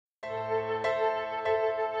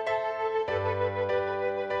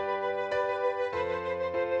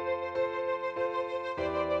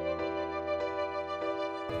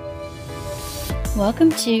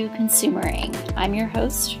Welcome to Consumering. I'm your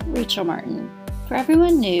host, Rachel Martin. For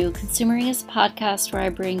everyone new, Consumering is a podcast where I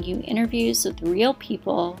bring you interviews with real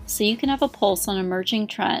people so you can have a pulse on emerging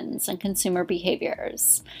trends and consumer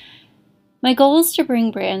behaviors. My goal is to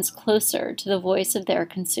bring brands closer to the voice of their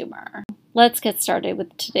consumer. Let's get started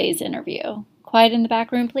with today's interview. Quiet in the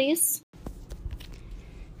back room, please.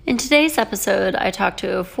 In today's episode, I talked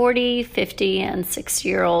to a 40, 50, and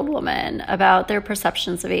 60-year-old woman about their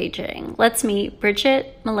perceptions of aging. Let's meet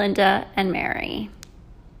Bridget, Melinda, and Mary.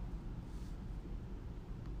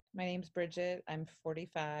 My name's Bridget. I'm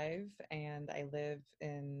 45, and I live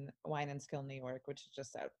in Wine and Skill, New York, which is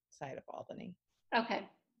just outside of Albany. Okay.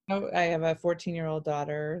 Oh, I have a 14-year-old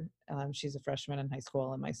daughter. She's a freshman in high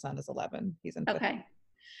school, and my son is 11. He's in fifth. Okay.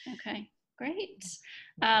 Great.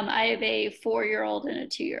 I have a 4-year-old and a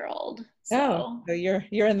 2-year-old. So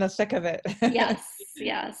you're in the thick of it. Yes.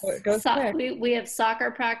 It goes quick. We have soccer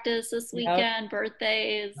practice this weekend,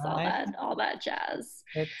 birthdays, Nice. all that jazz.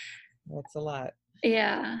 It's a lot.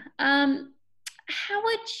 Yeah. How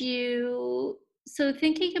would you, so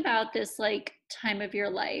thinking about this like time of your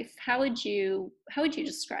life, how would you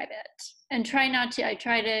describe it? And I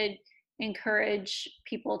try to encourage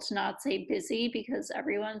people to not say busy because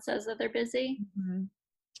everyone says that they're busy. Mm-hmm.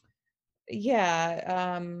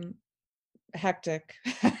 Yeah. Hectic.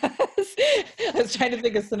 I was trying to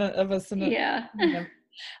think of a synonym. Yeah.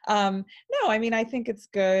 No, I mean, I think it's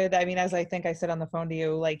good. I mean, as I think I said on the phone to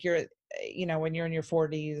you, like when you're in your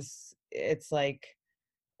 40s, it's like,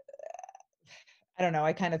 I don't know,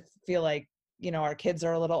 I kind of feel like, our kids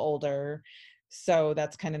are a little older. So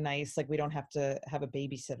that's kind of nice. Like we don't have to have a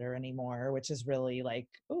babysitter anymore, which is really like,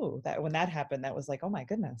 that when that happened, that was like, oh my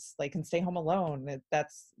goodness, like can stay home alone.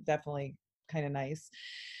 That's definitely kind of nice.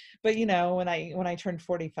 But when I turned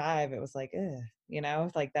 45, it was like,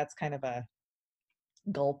 like that's kind of a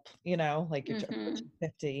gulp, like you're approaching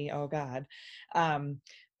 50. Oh God. But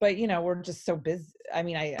we're just so busy. I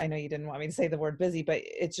mean, I know you didn't want me to say the word busy, but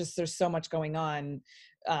it's just, there's so much going on.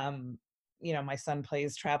 My son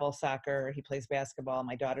plays travel soccer, he plays basketball,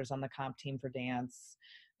 my daughter's on the comp team for dance,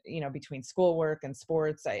 between schoolwork and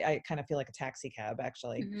sports. I kind of feel like a taxi cab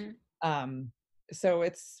actually. So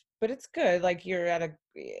but it's good. Like you're at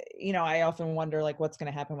I often wonder like what's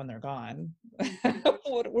going to happen when they're gone.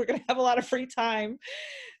 We're going to have a lot of free time.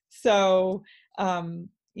 So,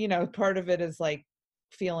 part of it is like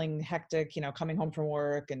feeling hectic, coming home from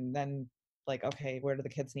work and then like, okay, where do the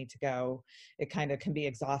kids need to go? It kind of can be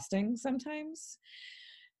exhausting sometimes.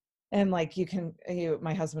 And like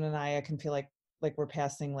my husband and I can feel like we're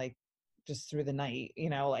passing like just through the night,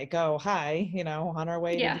 like, oh, hi, on our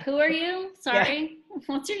way. Yeah. Who are you? Sorry. Yeah.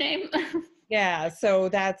 What's your name? Yeah. So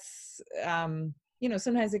that's,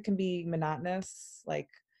 sometimes it can be monotonous, like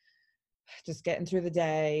just getting through the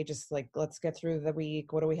day, just like, let's get through the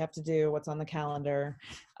week. What do we have to do? What's on the calendar?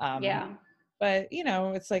 Yeah. But,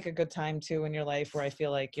 it's like a good time too in your life where I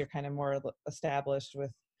feel like you're kind of more established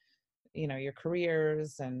with, your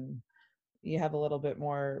careers and you have a little bit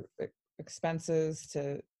more expenses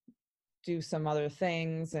to do some other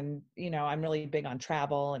things. And, I'm really big on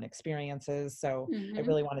travel and experiences. So I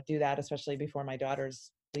really want to do that, especially before my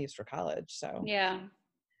daughter's leaves for college. So yeah.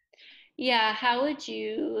 How would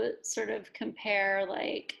you sort of compare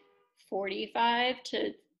like 45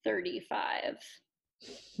 to 35?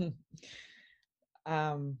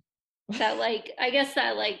 That like, I guess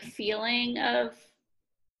that like feeling of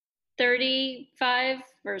 35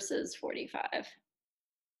 versus 45. I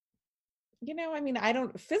mean, I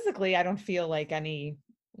don't feel like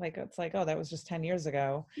it's like, oh, that was just 10 years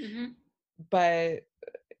ago. But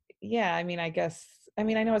yeah, I mean, I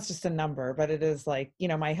know it's just a number, but it is like,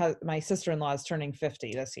 my sister-in-law is turning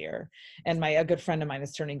 50 this year, and a good friend of mine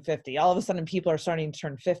is turning 50. All of a sudden people are starting to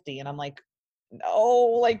turn 50, and I'm like, no,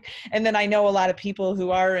 like, and then I know a lot of people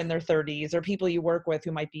who are in their 30s or people you work with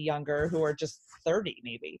who might be younger, who are just 30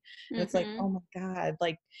 maybe. And it's like, oh my God,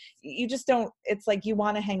 like you just don't, it's like you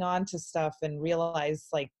want to hang on to stuff and realize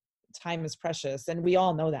like time is precious. And we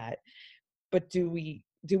all know that, but do we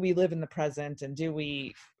live in the present? And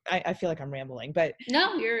I feel like I'm rambling, but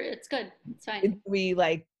no, it's good. It's fine. We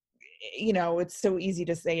like, it's so easy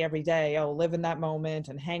to say every day, oh, live in that moment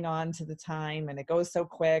and hang on to the time. And it goes so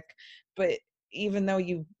quick, but even though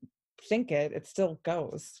you think it still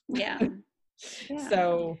goes. Yeah.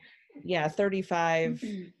 So yeah, 35.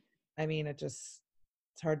 I mean, it's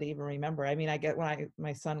hard to even remember. I mean, I get when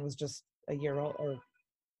my son was just a year old or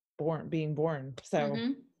being born. So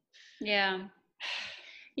yeah,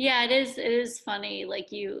 it is funny. Like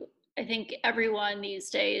I think everyone these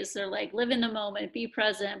days, they're like, live in the moment, be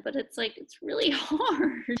present, but it's like, it's really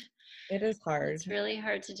hard. It is hard. It's really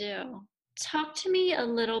hard to do. Talk to me a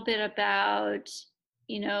little bit about,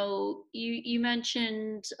 you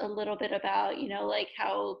mentioned a little bit about, like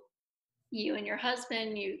how you and your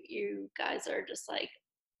husband, you guys are just like,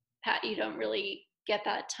 Pat, you don't really get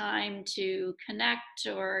that time to connect,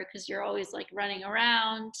 or because you're always like running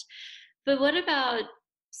around. But what about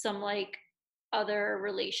some like other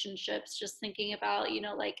relationships? Just thinking about,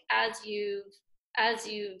 like as you've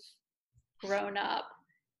grown up,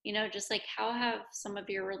 just like how have some of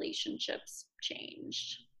your relationships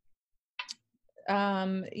changed?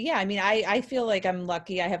 Yeah, I mean, I feel like I'm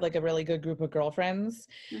lucky. I have like a really good group of girlfriends.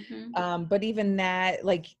 Mm-hmm. But even that,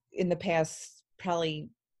 like in the past probably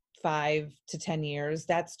 5 to 10 years,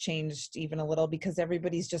 that's changed even a little because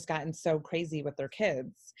everybody's just gotten so crazy with their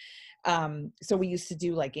kids. So we used to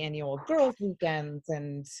do like annual girls weekends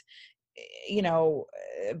and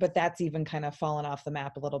but that's even kind of fallen off the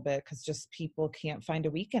map a little bit because just people can't find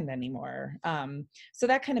a weekend anymore. So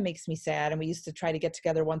that kind of makes me sad. And we used to try to get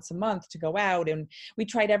together once a month to go out, and we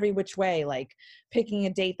tried every which way, like picking a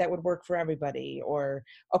date that would work for everybody, or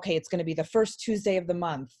okay, it's going to be the first Tuesday of the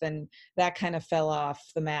month, and that kind of fell off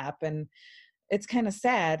the map. And it's kind of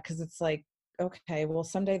sad because it's like, okay, well,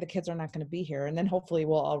 someday the kids are not going to be here, and then hopefully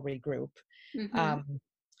we'll all regroup. Mm-hmm. um,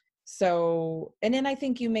 so, and then I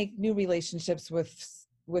think you make new relationships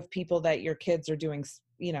with people that your kids are doing,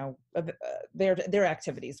 their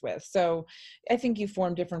activities with. So I think you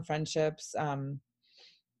form different friendships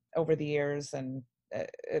over the years, and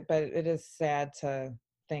but it is sad to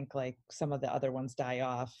think like some of the other ones die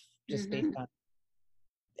off just based Mm-hmm. on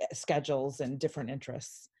schedules and different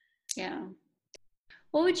interests. Yeah.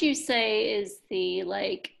 What would you say is the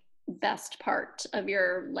like best part of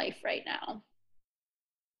your life right now?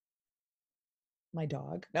 My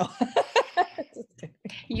dog. No. Just kidding.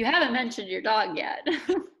 You haven't mentioned your dog yet.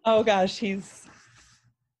 Oh gosh, he's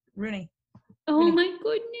Rooney. Oh Rooney. my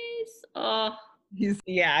goodness. Oh, it's,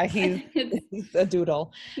 He's a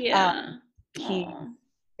doodle. Um, yeah. he Oh,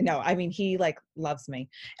 No, I mean, he like loves me.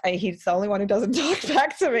 He's the only one who doesn't talk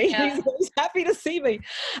back to me. yeah. He's always happy to see me.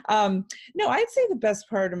 No, I'd say the best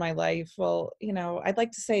part of my life. Well, I'd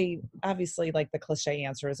like to say, obviously, like the cliche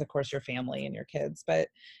answer is, of course, your family and your kids. But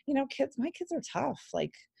my kids are tough.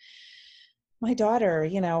 Like my daughter,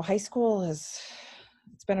 high school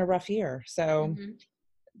it's been a rough year. So Mm-hmm.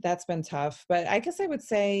 that's been tough. But I guess I would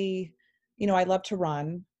say, I love to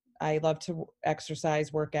run. I love to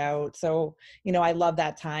exercise, work out. So, I love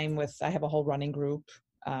that time I have a whole running group.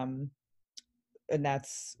 Um, and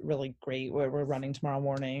that's really great. We're running tomorrow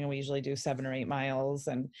morning, and we usually do 7 or 8 miles.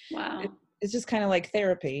 And Wow. it's just kind of like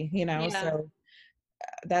therapy. Yeah. So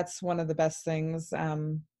that's one of the best things.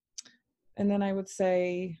 And then I would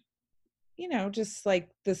say, just like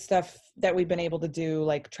the stuff that we've been able to do,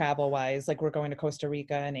 like travel wise, like we're going to Costa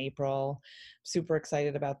Rica in April. Super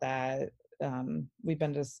excited about that. We've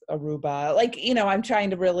been to Aruba. Like, I'm trying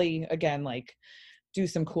to really, again, like do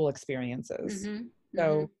some cool experiences. Mm-hmm. Mm-hmm.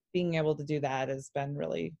 So being able to do that has been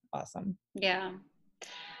really awesome. Yeah.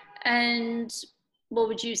 And what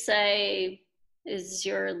would you say is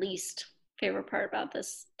your least favorite part about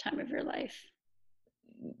this time of your life?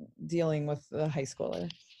 Dealing with the high schooler.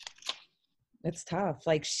 It's tough.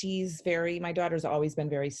 Like my daughter's always been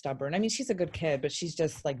very stubborn. I mean, she's a good kid, but she's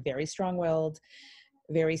just like very strong-willed,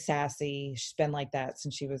 very sassy. She's been like that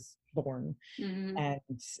since she was born. Mm-hmm.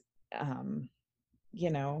 And, um,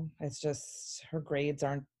 it's just her grades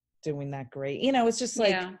aren't doing that great. It's just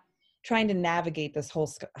like Yeah. trying to navigate this whole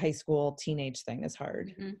high school teenage thing is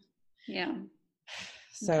hard. Mm-hmm. Yeah. Okay.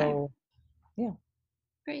 So, yeah.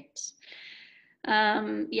 Great.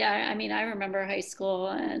 Yeah, I mean, I remember high school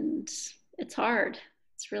and it's hard.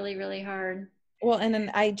 It's really, really hard. Well, and then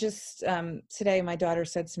I just, today my daughter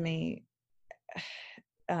said to me,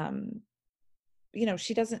 um,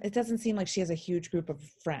 it doesn't seem like she has a huge group of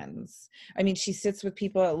friends. I mean, she sits with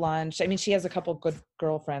people at lunch. I mean, she has a couple good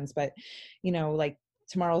girlfriends, but, like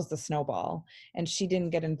tomorrow's the snowball, and she didn't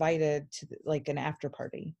get invited to like an after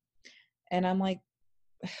party. And I'm like,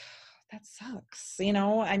 that sucks.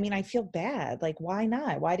 I mean, I feel bad. Like, why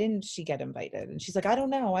not? Why didn't she get invited? And she's like, I don't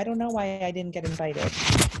know. I don't know why I didn't get invited.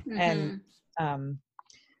 And, Mm-hmm. um,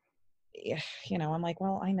 yeah, I'm like,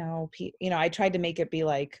 well, I know, I tried to make it be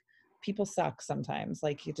like, people suck sometimes.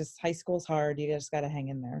 Like high school's hard. You just got to hang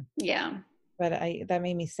in there. Yeah. But that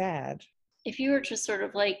made me sad. If you were to sort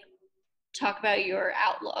of like talk about your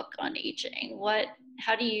outlook on aging,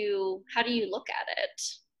 how do you look at it?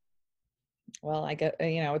 Well, I get,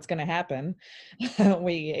 it's going to happen.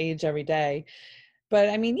 We age every day. But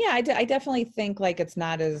I mean, yeah, I definitely think like it's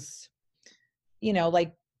not as,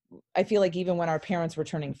 like, I feel like even when our parents were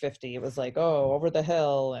turning 50, it was like, oh, over the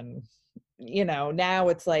hill. And, now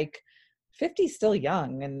it's like 50 is still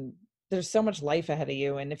young, and there's so much life ahead of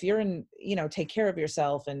you. And if you're in, take care of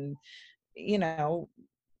yourself and, you know,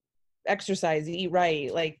 exercise, eat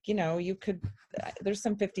right, like, you could, there's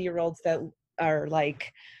some 50-year-olds that are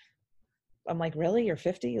like, I'm like, really? You're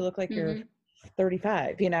 50? You look like you're Mm-hmm.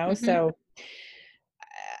 35, Mm-hmm. So,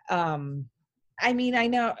 um, I mean, I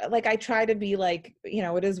know, like, I try to be like,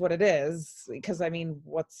 it is what it is, because I mean,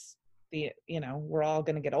 what's we're all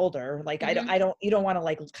going to get older. Like, Mm-hmm. you don't want to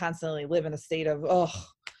like constantly live in a state of, oh,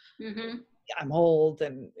 Mm-hmm. I'm old,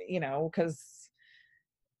 and, cause,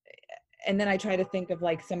 and then I try to think of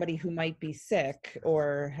like somebody who might be sick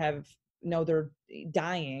or know they're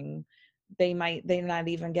dying. They're not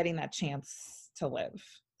even getting that chance to live.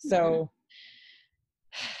 Mm-hmm. So,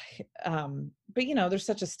 but there's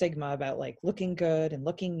such a stigma about like looking good and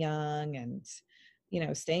looking young and,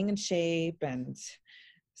 staying in shape. And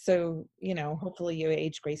so, hopefully you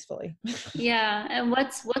age gracefully. Yeah. And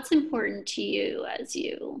what's important to you as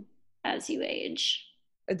you age?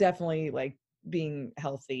 Definitely like being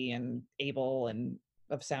healthy and able and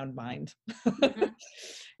of sound mind.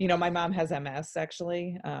 Mm-hmm. My mom has MS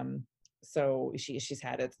actually. So she's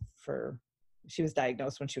had it she was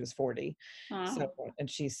diagnosed when she was 40. So, Wow. and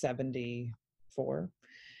she's 74.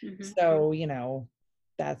 Mm-hmm. So,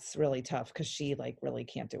 that's really tough because she like really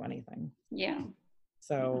can't do anything. Yeah. Yeah.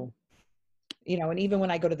 So, and even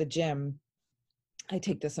when I go to the gym, I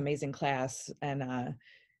take this amazing class, and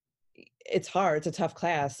it's hard. It's a tough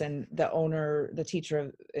class. And the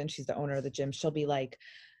teacher, and she's the owner of the gym, she'll be like,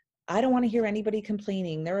 I don't want to hear anybody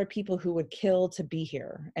complaining. There are people who would kill to be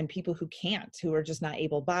here, and people who can't, who are just not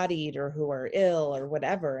able-bodied or who are ill or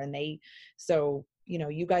whatever. And so,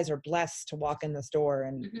 you guys are blessed to walk in this door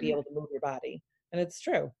and be Mm-hmm. able to move your body. And it's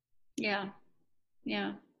true. Yeah.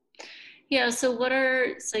 Yeah. Yeah. So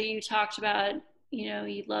you talked about,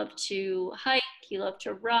 you love to hike, you love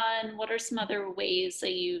to run. What are some other ways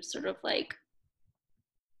that you sort of like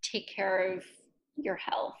take care of your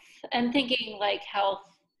health, and thinking like health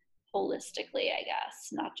holistically, I guess,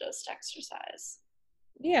 not just exercise?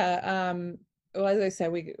 Yeah. Well, as I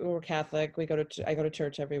said, we're Catholic. I go to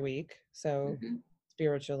church every week. So Hmm.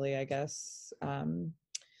 spiritually, I guess.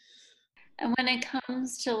 And when it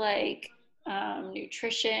comes to like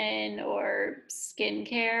nutrition or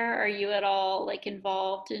skincare, are you at all like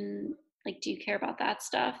involved in like, do you care about that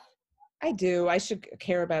stuff? I do. I should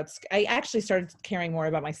care about, I actually started caring more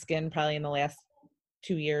about my skin probably in the last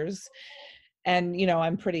 2 years. And, I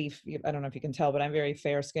don't know if you can tell, but I'm very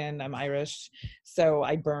fair skinned. I'm Irish. So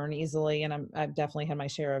I burn easily, and I've definitely had my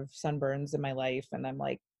share of sunburns in my life. And I'm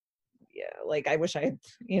like, yeah, like I wish I had,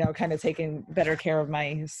 kind of taken better care of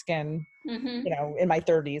my skin, Mm-hmm. in my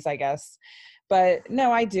 30s, I guess. But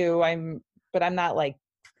no, I do. But I'm not like,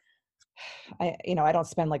 I don't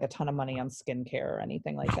spend like a ton of money on skincare or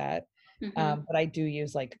anything like that. Mm-hmm. But I do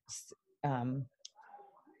use like, um,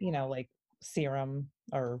 like serum,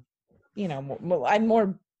 or,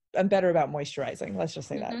 I'm better about moisturizing. Let's just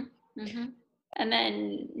say that. Mm-hmm. Mm-hmm. And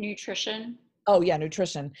then nutrition. Oh yeah,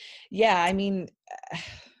 nutrition. Yeah, I mean,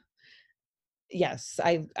 yes,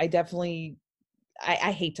 I definitely,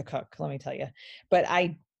 I hate to cook, let me tell you, but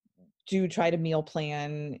I do try to meal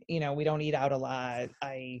plan. We don't eat out a lot.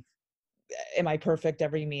 Am I perfect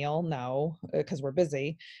every meal? No, because we're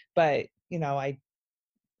busy. But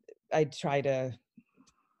I try to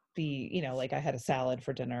be, like I had a salad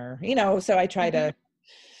for dinner. So Mm-hmm.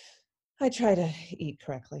 I try to eat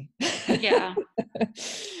correctly. Yeah.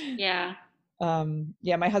 Yeah.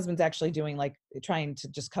 Yeah, my husband's actually doing like trying to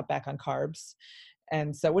just cut back on carbs.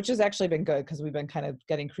 And so, which has actually been good because we've been kind of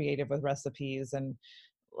getting creative with recipes. And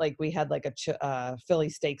like we had like a Philly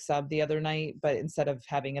steak sub the other night, but instead of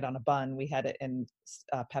having it on a bun, we had it in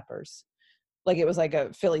peppers. Like it was like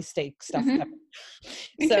a Philly steak stuffed pepper.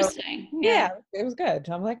 Mm-hmm. So Interesting. yeah, Yeah. it was good.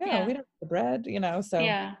 I'm like, oh, Yeah. we don't have the bread, so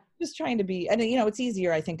Yeah. just trying to be, and it's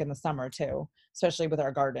easier, I think, in the summer too, especially with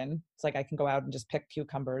our garden. It's like I can go out and just pick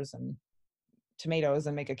cucumbers and tomatoes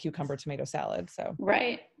and make a cucumber tomato salad. So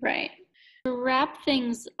Right. Right. To wrap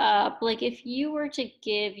things up, like if you were to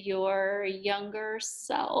give your younger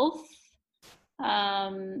self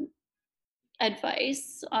um,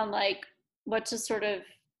 advice on like what to sort of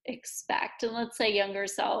expect, and let's say younger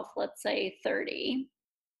self, let's say 30.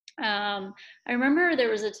 I remember there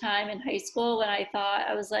was a time in high school when I thought,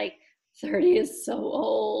 I was like, 30 is so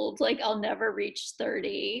old. Like I'll never reach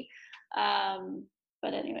 30. Um,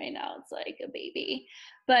 but anyway, now it's like a baby.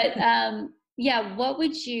 But yeah, what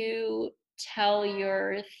would you tell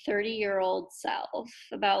your 30-year-old self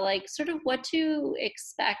about like sort of what to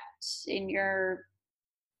expect in your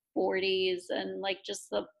 40s, and like just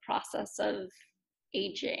the process of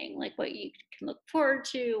aging, like what you can look forward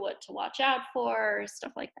to, what to watch out for,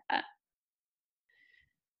 stuff like that?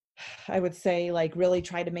 I would say like really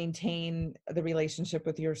try to maintain the relationship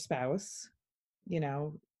with your spouse, you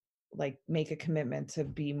know, like make a commitment to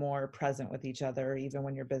be more present with each other even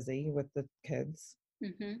when you're busy with the kids.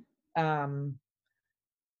 Hmm. Um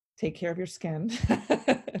take care of your skin.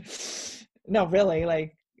 No, really,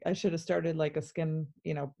 like I should have started like a skin,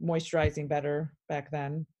 moisturizing better back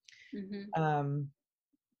then. Hmm. Um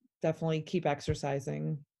definitely keep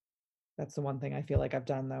exercising. That's the one thing I feel like I've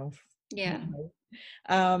done though. Yeah.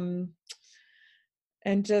 um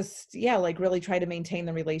and just yeah, like really try to maintain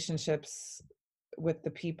the relationships with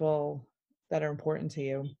the people that are important to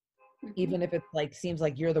you, Hmm. even if it like seems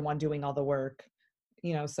like you're the one doing all the work.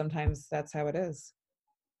 Sometimes that's how it is.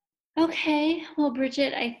 Okay. Well,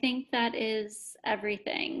 Bridget, I think that is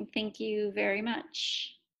everything. Thank you very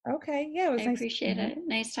much. Okay, yeah, it I was nice appreciate meeting it.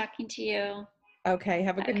 Nice talking to you. you. Okay,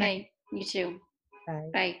 have a good night. Okay. You too. Bye.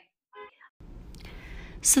 Bye.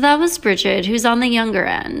 So that was Bridget, who's on the younger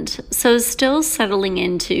end, so still settling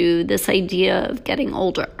into this idea of getting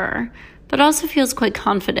older, but also feels quite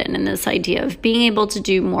confident in this idea of being able to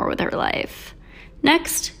do more with her life.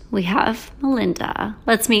 Next, we have Melinda.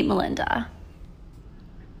 Let's meet Melinda.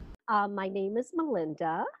 My name is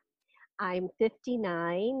Melinda. I'm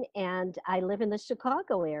 59 and I live in the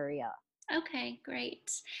Chicago area. Okay, great.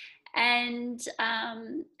 And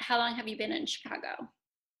how long have you been in Chicago?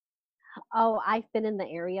 Oh, I've been in the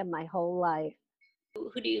area my whole life.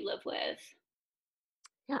 Who do you live with?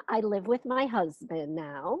 I live with my husband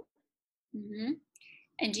now. Hmm.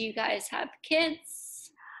 And do you guys have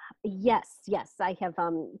kids? Yes, I have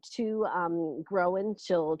two growing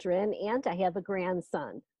children and I have a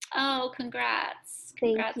grandson. Oh, congrats.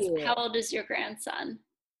 Thank Congrats. How you. old is your grandson?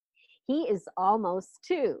 He is almost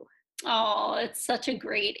two. Oh, it's such a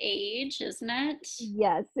great age, isn't it?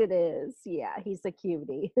 Yes, it is. Yeah, he's a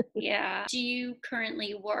cutie. Yeah. Do you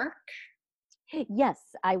currently work? Yes,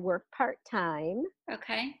 I work part-time.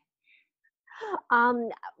 Okay. Um,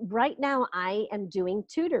 right now I am doing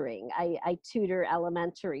tutoring. I tutor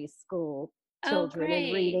elementary school Oh, children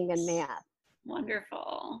in great. reading and math.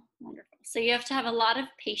 Wonderful. Wonderful. So you have to have a lot of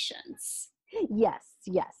patience. Yes,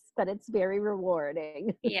 but it's very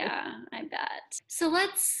rewarding. Yeah, I bet. So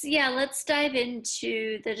let's dive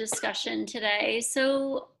into the discussion today.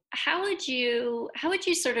 So how would you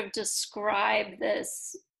sort of describe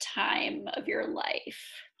this time of your life?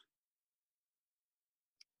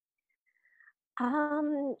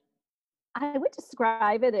 Um, I would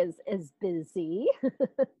describe it as busy.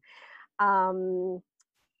 um,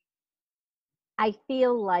 I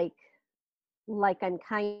feel like I'm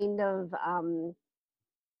kind of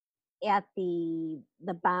at the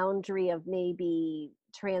boundary of maybe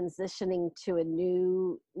transitioning to a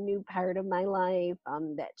new part of my life,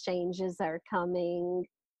 that changes are coming,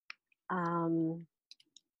 um,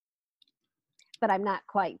 but I'm not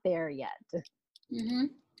quite there yet. Hmm.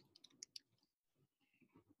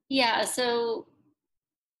 Yeah, so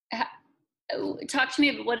ha- talk to me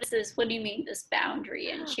about what is this? What do you mean this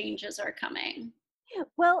boundary and changes are coming?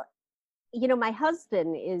 Well, my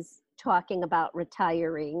husband is talking about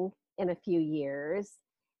retiring in a few years,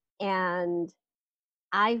 and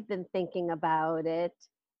I've been thinking about it.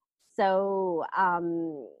 So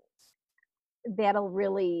that'll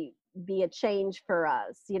really be a change for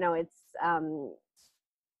us. It's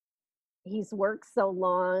he's worked so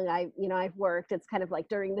long. I've worked. It's kind of like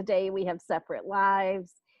during the day we have separate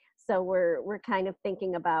lives. So we're kind of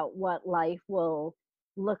thinking about what life will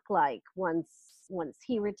look like once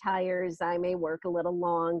he retires. I may work a little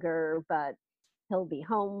longer, but he'll be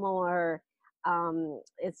home more.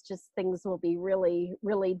 It's just things will be really,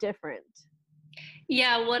 really different.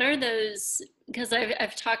 Yeah, what are those? Because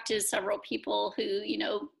I've talked to several people who,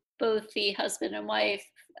 both the husband and wife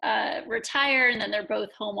retire and then they're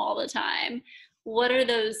both home all the time. What are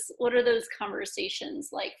those conversations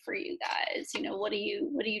like for you guys? What do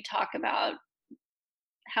you talk about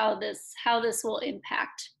how this will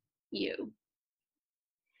impact you?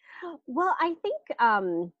 Well, I think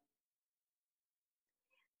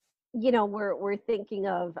we're thinking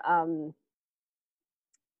of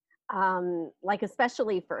like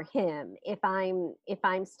especially for him, if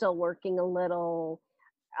I'm still working a little,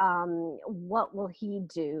 what will he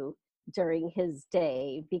do during his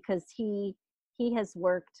day, because he has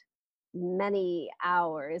worked many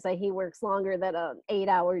hours. He works longer than an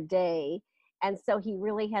 8-hour day, and so he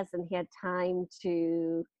really hasn't had time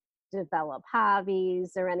to develop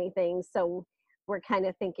hobbies or anything. So we're kind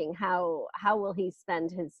of thinking, how will he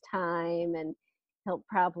spend his time, and he'll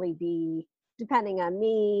probably be depending on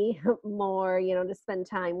me more, to spend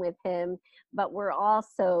time with him. But we're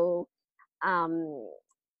also um,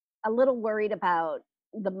 a little worried about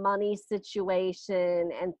the money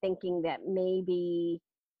situation and thinking that maybe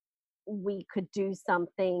we could do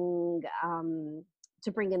something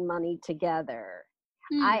to bring in money together.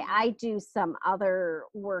 Hmm. I do some other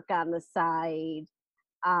work on the side,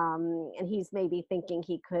 and he's maybe thinking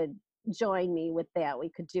he could join me with that. We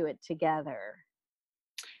could do it together.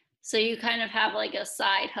 So you kind of have like a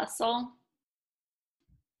side hustle.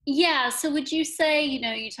 Yeah. So would you say,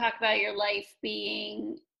 you talk about your life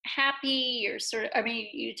being happy, you're sort of, I mean,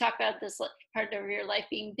 you talk about this part of your life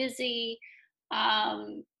being busy,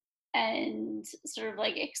 um, and sort of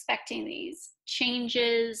like expecting these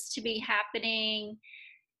changes to be happening.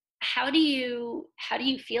 How do you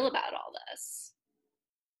feel about all this?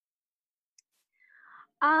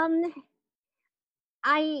 Um,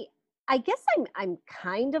 I I guess I'm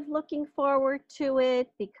kind of looking forward to it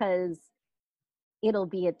because it'll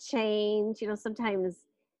be a change. Sometimes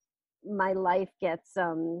my life gets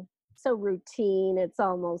so routine, it's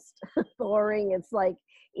almost boring. It's like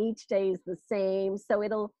each day is the same.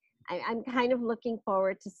 So I'm kind of looking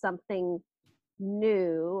forward to something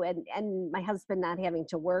new, and my husband not having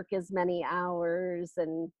to work as many hours,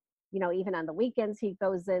 and even on the weekends he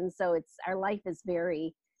goes in, so it's our life is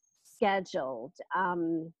very scheduled.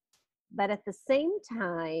 But at the same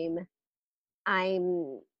time,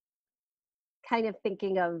 I'm kind of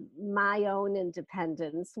thinking of my own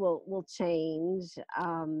independence will change.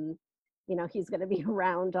 He's going to be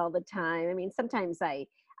around all the time. I mean, sometimes I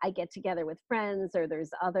get together with friends, or there's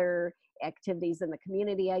other activities in the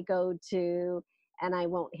community I go to, and I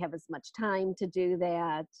won't have as much time to do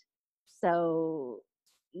that. So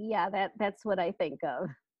yeah, that's what I think of.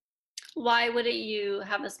 Why wouldn't you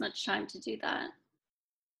have as much time to do that?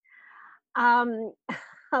 um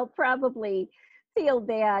I'll probably feel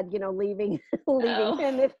bad, leaving leaving Oh,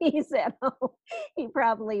 him if he's at home. He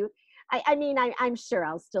probably, I mean, I'm sure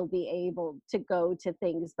I'll still be able to go to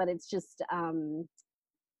things, but it's just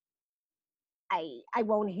I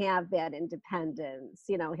won't have that independence.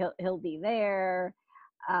 He'll be there.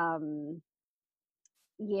 Um,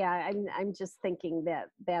 yeah, I'm just thinking that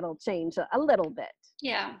that'll change a little bit.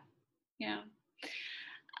 yeah, yeah.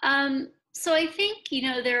 So I think,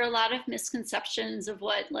 there are a lot of misconceptions of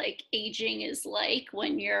what like aging is like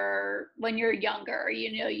when you're younger.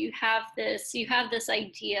 You have this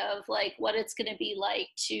idea of like what it's going to be like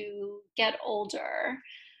to get older.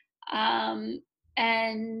 Um,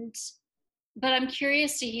 and but I'm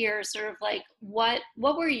curious to hear sort of like what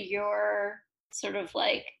were your sort of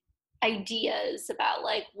like ideas about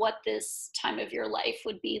like what this time of your life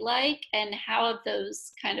would be like, and how have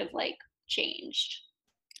those kind of like changed?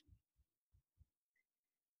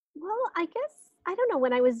 Well, I guess I don't know.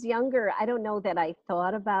 When I was younger, I don't know that I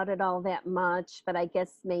thought about it all that much, but I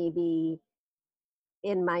guess maybe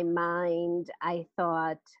in my mind, I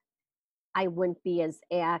thought I wouldn't be as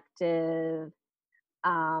active.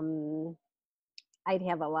 Um, I'd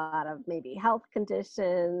have a lot of maybe health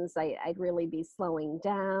conditions. I'd really be slowing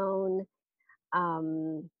down.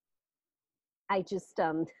 Um, I just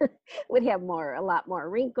would have a lot more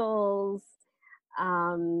wrinkles.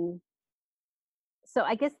 Um, so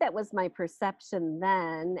I guess that was my perception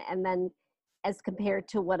then, and then as compared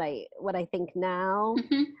to what I think now,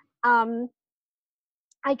 Hmm. um,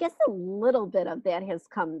 I guess a little bit of that has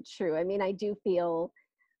come true. I mean, I do feel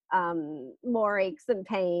more aches and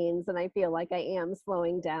pains, and I feel like I am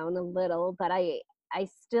slowing down a little, but I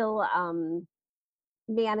still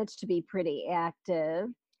manage to be pretty active.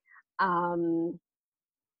 Um,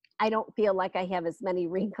 I don't feel like I have as many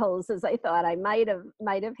wrinkles as I thought I might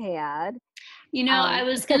have had. I Um,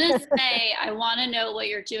 was gonna say I want to know what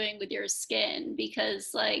you're doing with your skin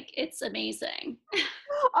because like it's amazing.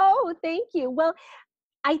 oh, thank you. Well,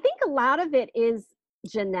 I think a lot of it is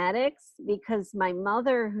genetics, because my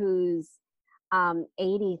mother, who's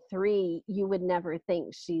 83, you would never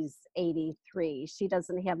think she's 83. She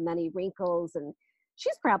doesn't have many wrinkles, and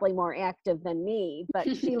she's probably more active than me, but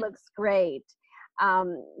she looks great.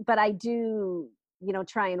 But I do,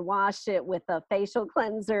 try and wash it with a facial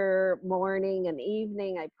cleanser morning and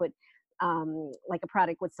evening. I put like a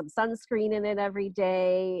product with some sunscreen in it every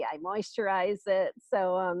day. I moisturize it.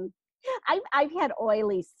 So I've had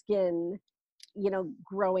oily skin,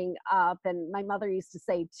 growing up, and my mother used to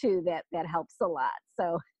say too that that helps a lot.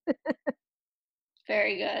 So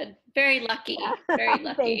Very good. Very lucky. Very thank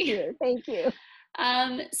lucky. you, thank you.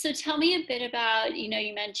 So tell me a bit about,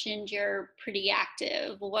 you mentioned you're pretty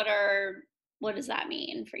active. What does that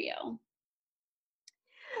mean for you?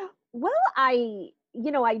 Well, I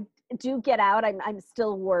do get out. I'm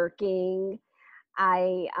still working.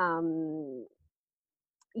 I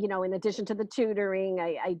in addition to the tutoring,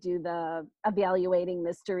 I do the evaluating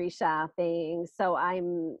mystery shopping. So I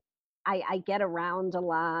get around a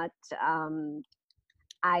lot.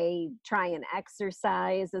 I try and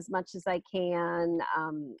exercise as much as I can.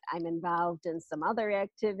 I'm involved in some other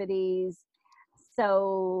activities.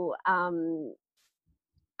 So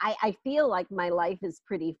I feel like my life is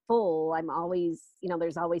pretty full. I'm always,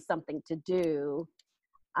 there's always something to do.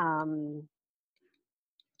 Um,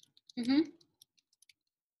 Mm-hmm.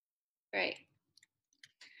 Right.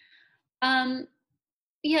 Um,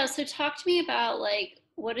 yeah, so talk to me about like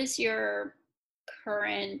what is your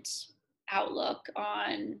current outlook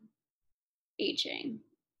on aging?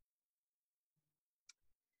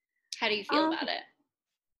 How do you feel um, about it?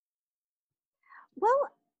 well,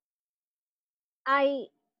 I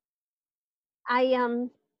I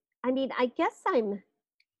I mean, I guess I'm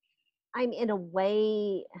in a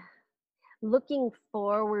way looking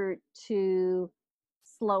forward to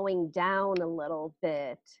slowing down a little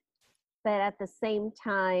bit, but at the same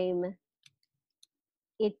time,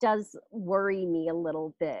 it does worry me a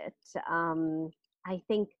little bit. I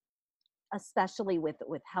think, especially with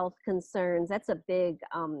health concerns, that's a big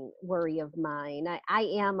worry of mine. I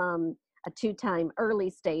am a two-time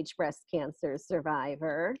early stage breast cancer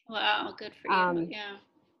survivor. Wow, good for you. Um, Yeah.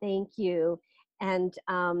 thank you. And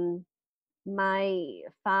my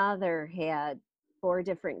father had four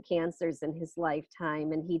different cancers in his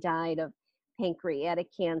lifetime, and he died of pancreatic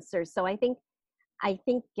cancer. So I think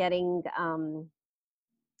getting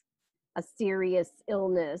a serious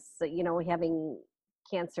illness, having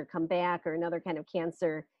cancer come back or another kind of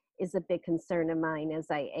cancer is a big concern of mine as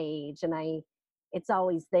I age, and it's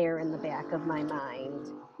always there in the back of my mind.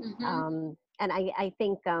 Mm-hmm. And I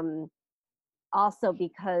think also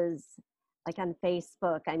because, like, on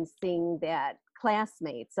Facebook, I'm seeing that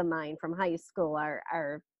classmates of mine from high school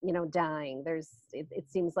are dying. It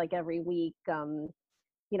seems like every week,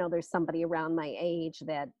 there's somebody around my age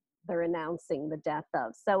that they're announcing the death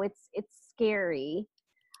of. So it's scary,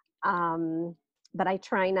 um, but I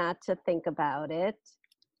try not to think about it.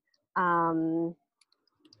 Um,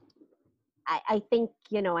 I think,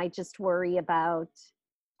 I just worry about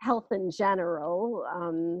health in general,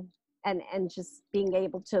 and just being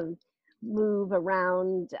able to move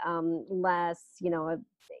around less,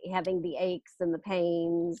 having the aches and the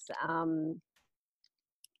pains.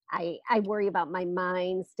 I worry about my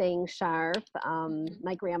mind staying sharp. Mm-hmm.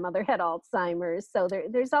 My grandmother had Alzheimer's, so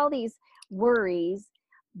there's all these worries.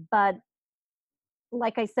 But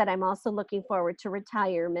like I said, I'm also looking forward to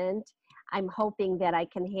retirement. I'm hoping that I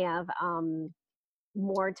can have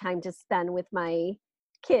more time to spend with my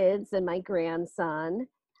kids and my grandson,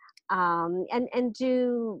 and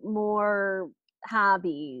do more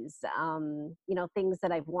hobbies, things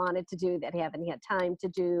that I've wanted to do that haven't had time to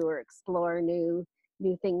do, or explore new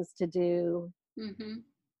things to do. Mm-hmm.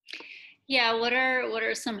 Yeah, what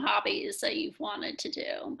are some hobbies that you've wanted to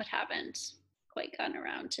do but haven't quite gotten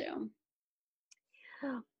around to?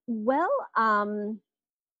 Well,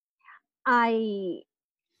 I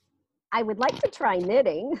I would like to try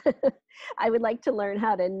knitting. I would like to learn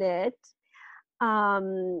how to knit.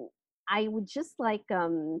 Um, I would just like,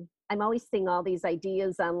 I'm always seeing all these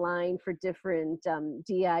ideas online for different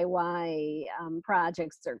DIY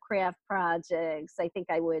projects or craft projects. I think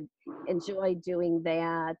I would enjoy doing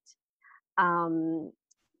that. Um,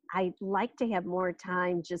 I'd like to have more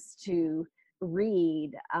time just to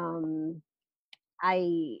read.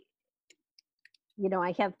 I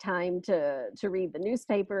I have time to read the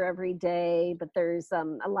newspaper every day, but there's a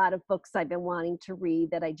lot of books I've been wanting to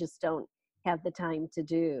read that I just don't have the time to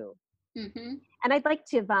do. Mm-hmm. And I'd like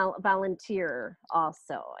to volunteer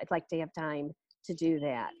also. I'd like to have time to do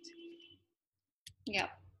that. Yep.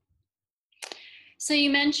 So you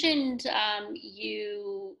mentioned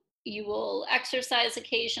you will exercise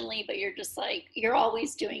occasionally, but you're just like you're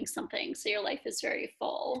always doing something. So your life is very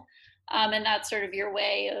full, and that's sort of your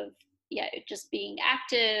way of just being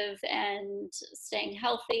active and staying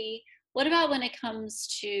healthy. What about when it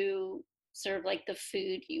comes to sort of like the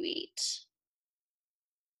food you eat?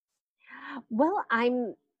 Well,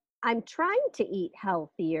 I'm trying to eat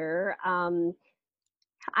healthier.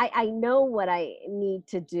 I know what I need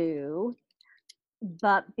to do,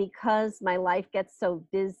 but because my life gets so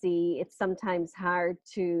busy, it's sometimes hard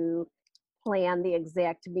to plan the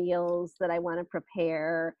exact meals that I want to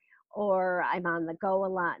prepare, or I'm on the go a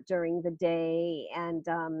lot during the day, and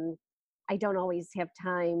I don't always have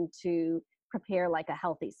time to prepare like a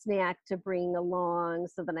healthy snack to bring along.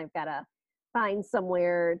 So then I've got to find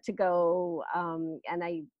somewhere to go, and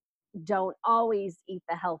I don't always eat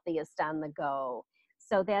the healthiest on the go.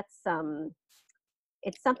 So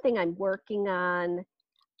it's something I'm working on.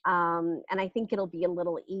 And I think it'll be a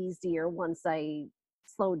little easier once I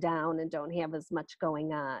slow down and don't have as much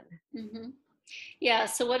going on. Mm-hmm. Yeah.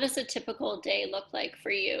 So what does a typical day look like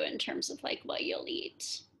for you in terms of like what you'll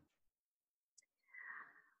eat?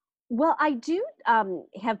 Well, I do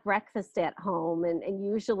have breakfast at home, and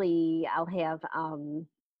usually I'll have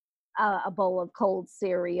a bowl of cold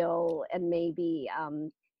cereal and maybe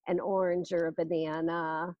an orange or a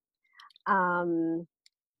banana. Um,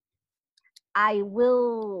 I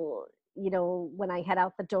will, when I head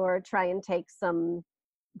out the door, try and take some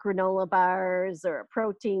granola bars or a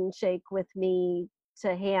protein shake with me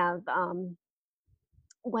to have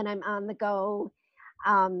when I'm on the go.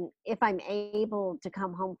 If I'm able to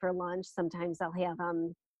come home for lunch, sometimes I'll have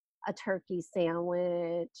a turkey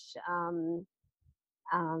sandwich, um,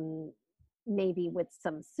 maybe with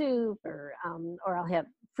some soup, or I'll have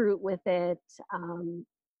fruit with it, and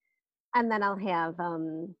then I'll have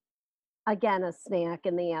again a snack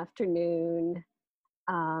in the afternoon.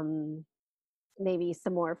 Um, Maybe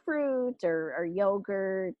some more fruit or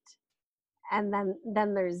yogurt, and then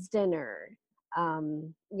there's dinner,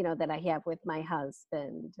 that I have with my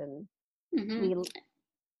husband, and Mm-hmm.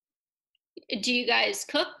 we Do you guys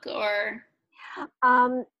cook or?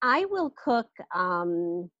 I will cook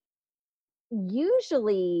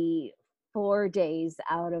usually 4 days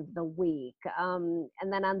out of the week, and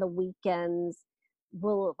then on the weekends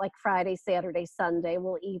we'll, like Friday, Saturday, Sunday,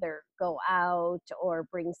 we'll either go out or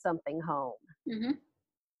bring something home. Mm-hmm.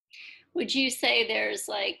 Would you say there's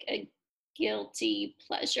like a guilty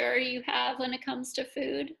pleasure you have when it comes to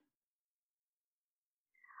food?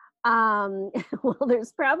 Well,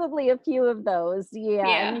 there's probably a few of those,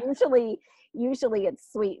 yeah, and Yeah. usually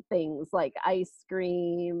it's sweet things like ice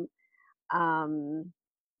cream. um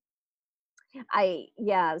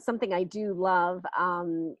Something I do love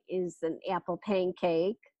is an apple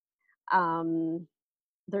pancake. um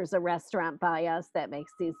there's a restaurant by us that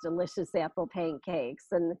makes these delicious apple pancakes,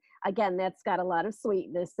 and again, that's got a lot of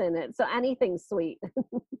sweetness in it, so anything sweet.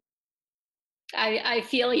 I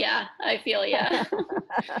feel ya. I feel ya.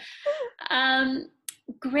 Um,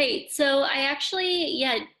 Great. So I actually,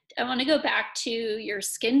 yeah, I want to go back to your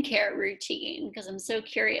skincare routine because I'm so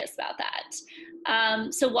curious about that.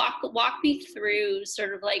 So walk me through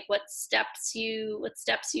sort of like what steps you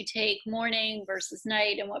take morning versus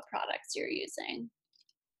night and what products you're using.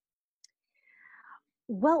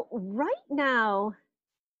 Well, right now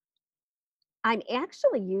I'm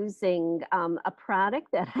actually using a product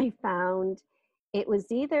that I found. It was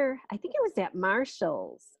I think it was at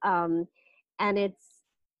Marshall's, and it's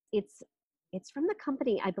it's from the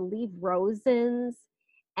company, I believe, Rosen's,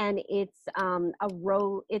 and it's a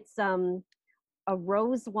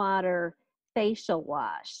rose water facial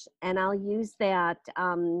wash, and I'll use that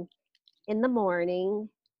in the morning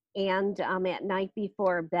and at night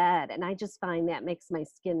before bed, and I just find that makes my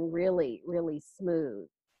skin really, really smooth.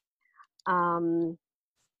 Um,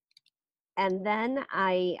 and then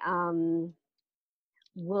I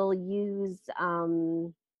will use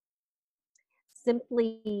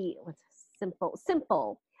simply what's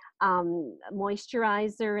simple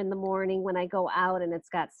moisturizer in the morning when I go out, and it's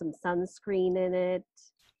got some sunscreen in it.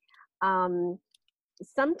 Um,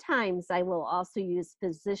 Sometimes I will also use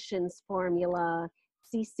Physicians Formula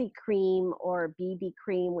CC cream or BB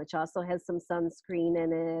cream, which also has some sunscreen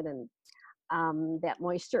in it, and that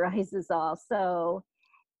moisturizes also.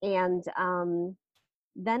 And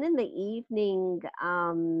then in the evening,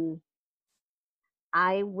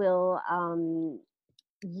 I will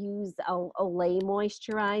use Olay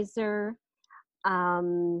moisturizer.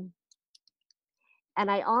 Um, and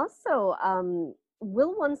I also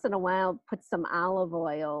will once in a while put some olive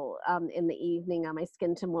oil in the evening on my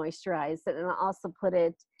skin to moisturize it. And I'll also put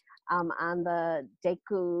it on the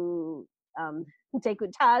decolletage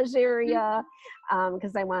area,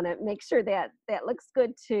 because I want to make sure that that looks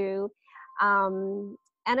good too. And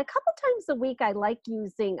a couple times a week, I like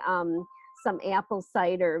using some apple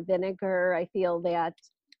cider vinegar. I feel that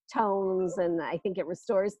tones, and I think it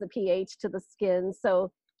restores the pH to the skin.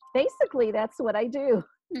 So basically, that's what I do.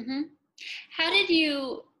 Mm-hmm. How did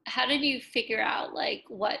you figure out like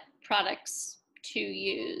what products to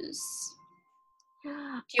use? Do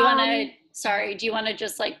you want to, Um, sorry, do you want to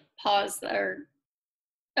just like pause there?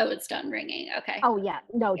 Oh, it's done ringing. Okay. oh yeah,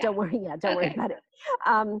 no, Yeah. don't worry. Yeah, don't worry Okay. about it.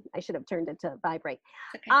 I should have turned it to vibrate.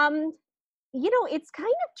 It's okay. Um, it's kind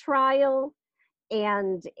of trial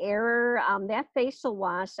and error. That facial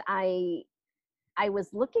wash, I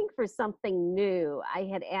was looking for something new. I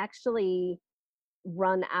had actually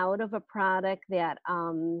run out of a product that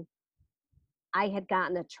I had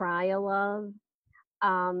gotten a trial of.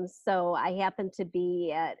 So I happened to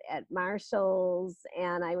be at Marshall's,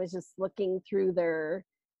 and I was just looking through their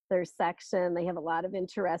section. They have a lot of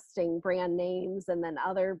interesting brand names, and then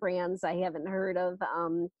other brands I haven't heard of.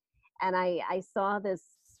 And I saw this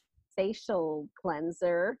facial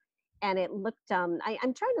cleanser, and it looked, I'm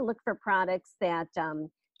trying to look for products that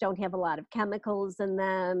don't have a lot of chemicals in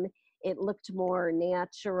them. It looked more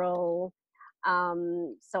natural.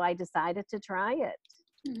 So I decided to try it.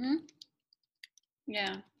 Mm-hmm.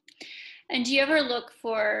 Yeah. And do you ever look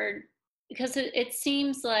for, because it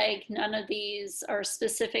seems like none of these are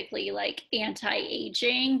specifically like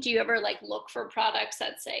anti-aging. Do you ever like look for products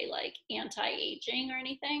that say like anti-aging or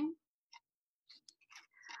anything?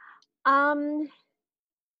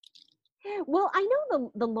 Well, I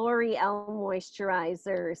know the L'Oreal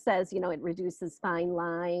moisturizer says, it reduces fine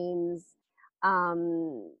lines.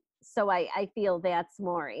 So I feel that's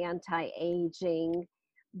more anti-aging.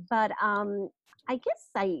 But I guess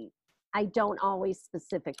I don't always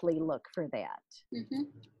specifically look for that. Mm-hmm.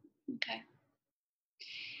 Okay.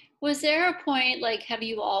 Was there a point, like, have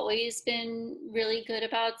you always been really good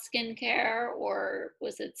about skincare, or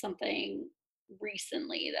was it something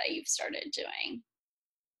recently that you've started doing?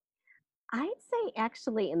 I'd say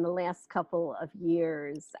actually in the last couple of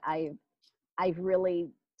years, I've really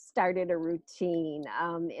started a routine.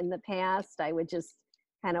 In the past, I would just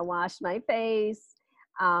kind of wash my face.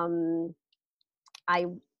 Um, I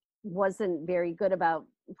wasn't very good about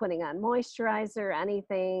putting on moisturizer or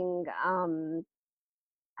anything.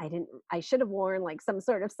 I should have worn like some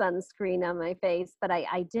sort of sunscreen on my face, but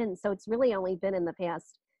I didn't. So it's really only been in the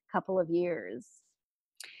past couple of years.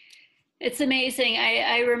 It's amazing.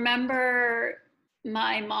 I remember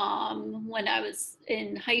my mom when I was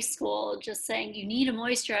in high school just saying, you need a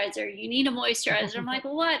moisturizer, you need a moisturizer. I'm like,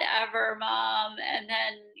 whatever, Mom. And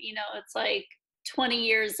then, it's like 20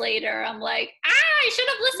 years later, I'm like, I should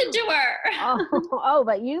have listened to her.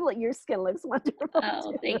 But your skin looks wonderful.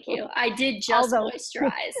 Oh, thank you. I did just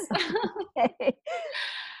moisturize. Okay.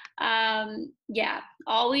 Yeah,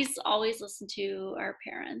 always listen to our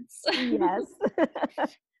parents. Yes.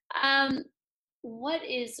 What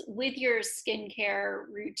is with your skincare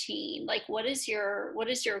routine? Like, what is your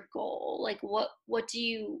goal? Like, what do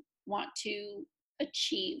you want to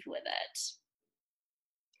achieve with it?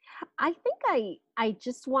 I think I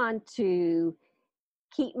just want to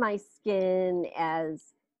keep my skin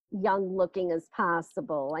as young looking as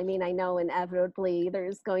possible. I mean, I know inevitably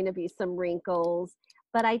there's going to be some wrinkles,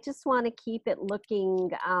 but I just want to keep it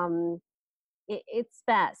looking its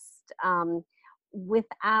best,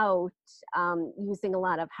 without using a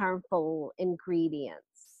lot of harmful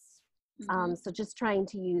ingredients. Mm-hmm. So just trying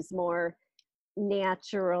to use more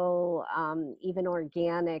natural, even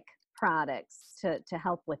organic products to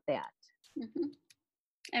help with that. Mm-hmm.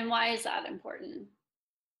 And why is that important?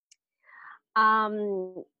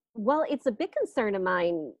 Well, it's a big concern of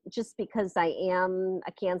mine just because I am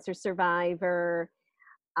a cancer survivor.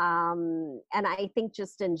 And I think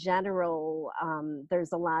just in general,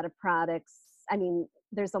 there's a lot of products. I mean,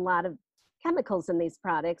 there's a lot of chemicals in these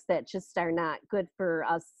products that just are not good for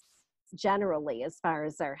us generally as far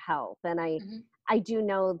as our health. And I do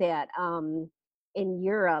know that in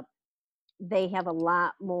Europe, they have a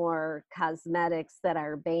lot more cosmetics that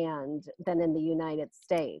are banned than in the United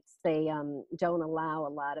States. They don't allow a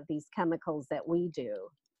lot of these chemicals that we do.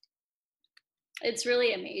 It's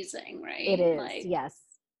really amazing, right? It is,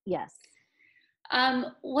 yes.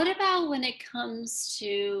 What about when it comes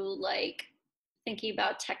to like thinking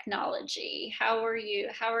about technology? How are you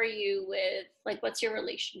with, like, what's your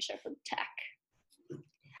relationship with tech?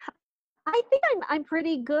 I think I'm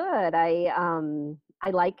pretty good. I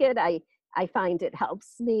like it. I find it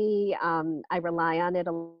helps me. I rely on it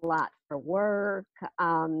a lot for work.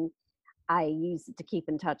 I use it to keep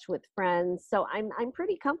in touch with friends. So I'm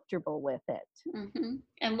pretty comfortable with it. Mm-hmm.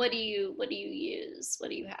 And what do you use? What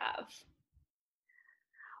do you have?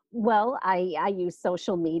 Well, I use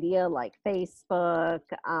social media like Facebook.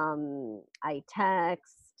 I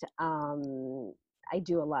text. I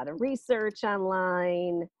do a lot of research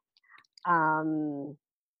online. I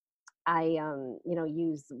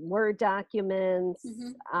use Word documents.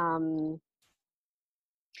 Mm-hmm.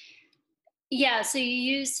 Yeah, so you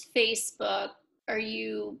use Facebook. Are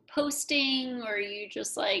you posting, or are you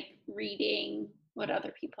just like reading what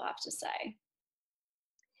other people have to say?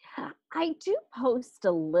 I do post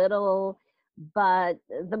a little, but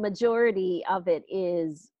the majority of it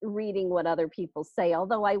is reading what other people say,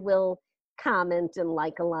 although I will comment and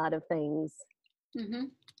like a lot of things. Mm-hmm.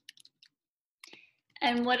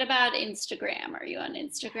 And what about Instagram? Are you on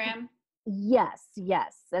Instagram? Yes.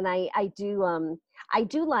 And I do, I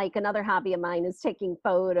do like, another hobby of mine is taking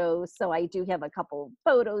photos. So I do have a couple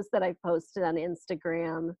photos that I've posted on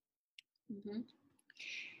Instagram. Mm-hmm.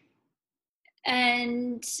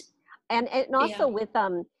 And also with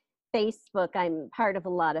Facebook, I'm part of a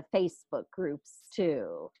lot of Facebook groups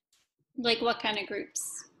too. Like what kind of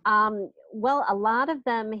groups? Well, a lot of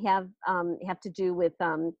them have to do with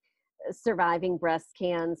surviving breast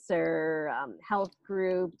cancer, health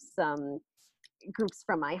groups, groups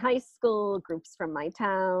from my high school, groups from my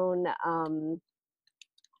town,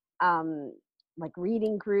 like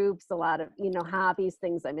reading groups, a lot of, hobbies,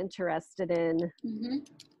 things I'm interested in. Mm-hmm.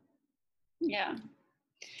 Yeah.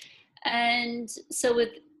 And so with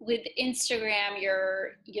Instagram,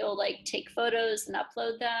 you'll like take photos and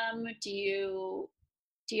upload them. Do you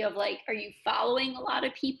have like, are you following a lot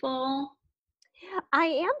of people? I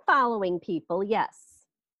am following people, yes.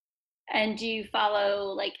 And do you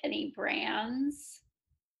follow like any brands?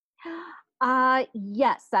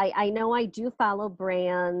 Yes, I know I do follow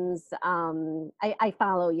brands. I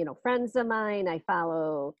follow, friends of mine. I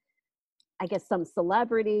follow, I guess, some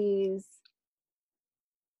celebrities.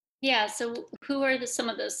 Yeah. So who are some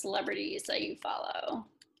of those celebrities that you follow?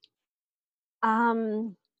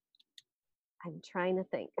 I'm trying to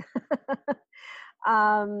think.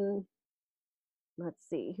 Let's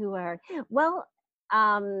see,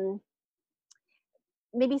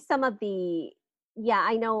 maybe some of I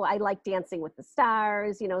know I like Dancing with the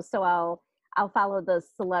Stars, so I'll follow the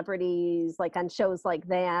celebrities like on shows like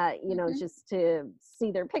that, Mm-hmm. just to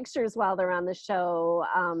see their pictures while they're on the show.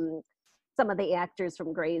 Some of the actors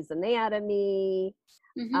from Grey's Anatomy.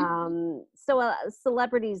 Mm-hmm.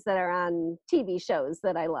 Celebrities that are on TV shows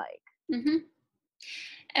that I like. Mm-hmm.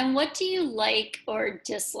 And what do you like or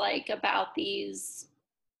dislike about these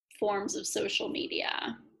forms of social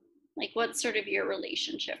media? Like, what's sort of your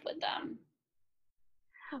relationship with them?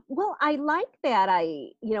 Well, I like that.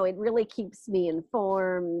 It really keeps me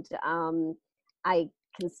informed. I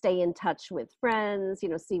can stay in touch with friends,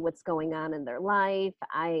 see what's going on in their life.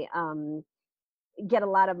 I get a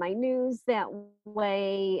lot of my news that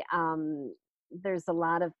way. There's a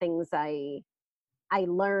lot of things I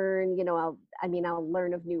learn, I'll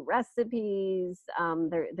learn of new recipes.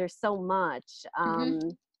 There's so much, Mm-hmm.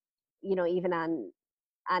 Even on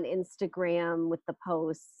Instagram with the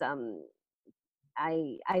posts.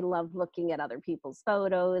 I love looking at other people's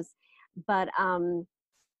photos, but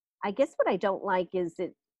I guess what I don't like is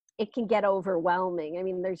it can get overwhelming. I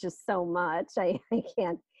mean, there's just so much. I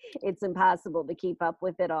can't. It's impossible to keep up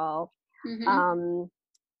with it all. Mm-hmm.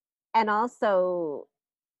 And also,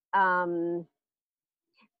 there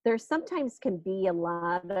sometimes can be a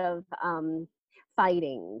lot of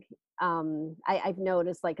fighting. I've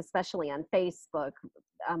noticed, like, especially on Facebook,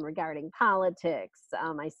 regarding politics,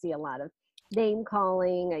 I see a lot of name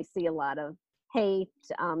calling. I see a lot of hate.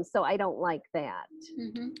 So I don't like that.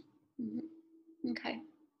 Mm-hmm. Mm-hmm. Okay.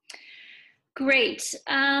 Great.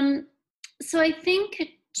 So I think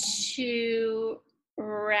to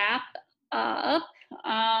wrap up,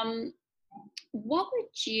 what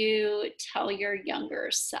would you tell your younger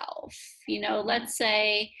self? Let's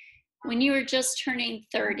say when you were just turning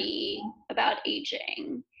 30 about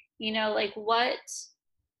aging, like what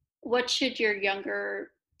should your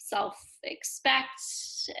younger self expect?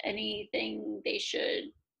 Anything they should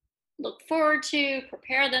look forward to,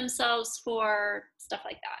 prepare themselves for, stuff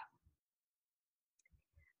like that?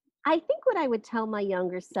 I think what I would tell my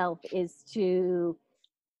younger self is to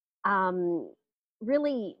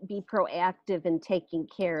really be proactive in taking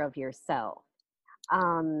care of yourself.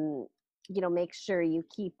 Make sure you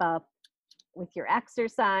keep up with your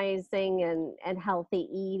exercising and healthy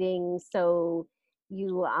eating, so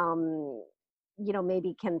you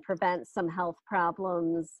maybe can prevent some health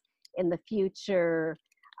problems in the future.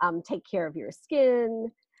 Take care of your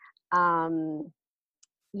skin.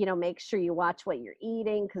 Make sure you watch what you're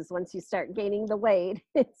eating, because once you start gaining the weight,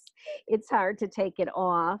 it's hard to take it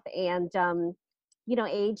off. And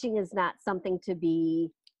aging is not something to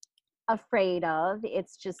be afraid of.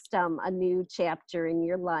 It's just a new chapter in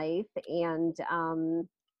your life, and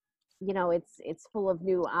it's full of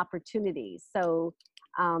new opportunities. So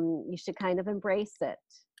you should kind of embrace it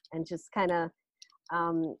and just kind of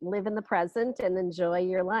live in the present and enjoy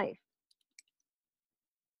your life.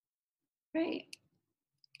 Great.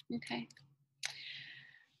 Okay.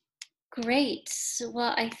 Great.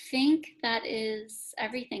 Well, I think that is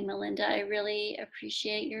everything, Melinda. I really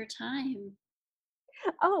appreciate your time.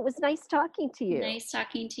 Oh, it was nice talking to you. Nice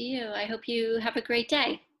talking to you. I hope you have a great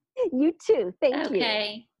day. You too. Thank you.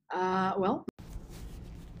 Okay. Well.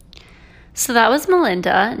 So that was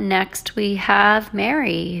Melinda. Next, we have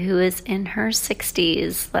Mary, who is in her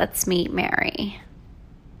 60s. Let's meet Mary.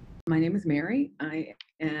 My name is Mary. I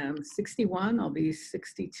am 61. I'll be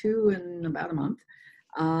 62 in about a month.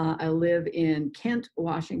 I live in Kent,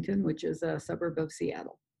 Washington, which is a suburb of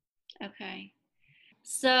Seattle. Okay.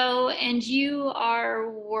 So, and you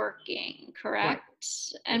are working, correct?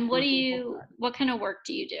 Right. And what kind of work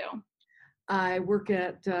do you do? I work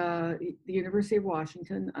at the University of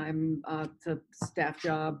Washington. I'm it's a staff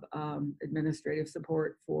job, administrative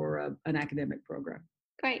support for an academic program.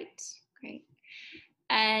 Great.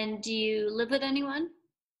 And do you live with anyone?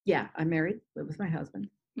 Yeah, I'm married, live with my husband.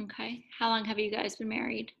 Okay. How long have you guys been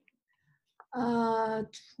married?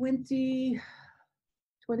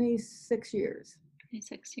 26 years.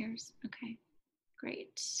 26 years. Okay.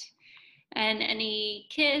 Great. And any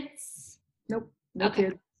kids? Nope, no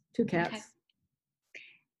kids, 2 cats. Okay.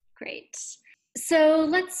 Great. So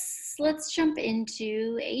let's jump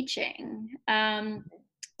into aging. So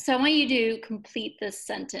I want you to complete this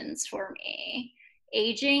sentence for me.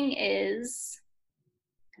 Aging is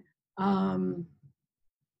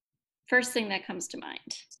first thing that comes to mind.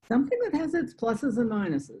 Something that has its pluses and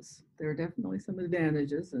minuses. There are definitely some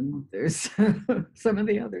advantages, and there's some of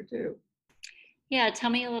the other too. Yeah, tell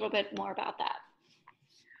me a little bit more about that.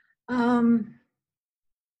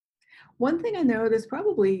 One thing I noticed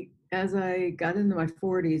probably as I got into my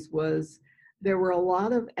 40s was there were a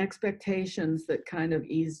lot of expectations that kind of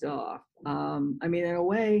eased off. I mean, in a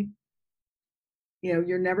way, you know,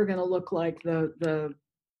 you're never going to look like the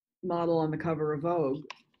model on the cover of Vogue.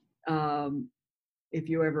 If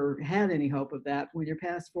you ever had any hope of that, when you're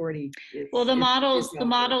past 40. Well, the models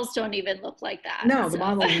don't even look like that. No, the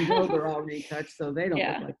models in Vogue are all retouched, so they don't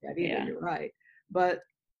look like that either. Yeah. You're right. But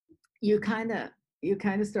you kind of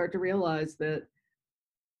start to realize that,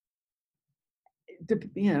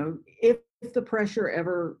 you know, if the pressure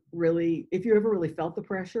if you ever really felt the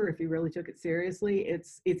pressure, if you really took it seriously,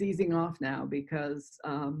 it's easing off now because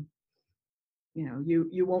you know,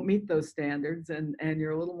 you won't meet those standards, and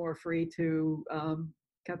you're a little more free to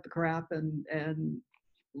cut the crap and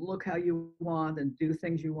look how you want and do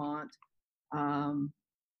things you want.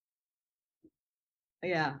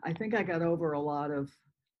 Yeah, I think I got over a lot of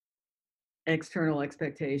external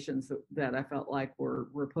expectations that I felt like were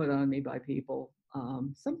put on me by people.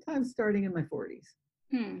 Sometimes starting in my 40s.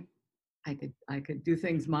 I could do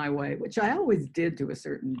things my way, which I always did to a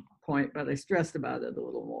certain point, but I stressed about it a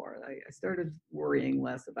little more. I started worrying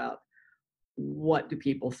less about what do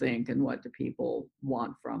people think and what do people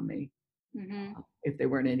want from me. If they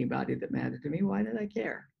weren't anybody that mattered to me, why did I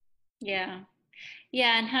care? Yeah.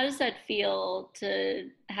 And how does that feel to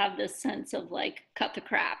have this sense of like cut the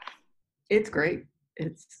crap? It's great.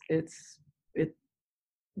 It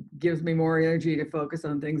gives me more energy to focus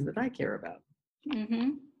on things that I care about.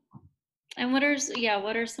 And what are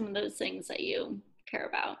some of those things that you care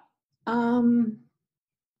about?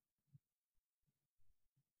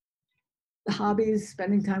 The hobbies,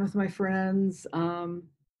 spending time with my friends,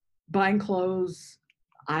 buying clothes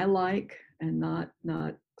I like and not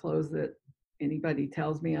clothes that anybody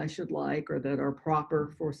tells me I should like or that are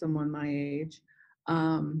proper for someone my age.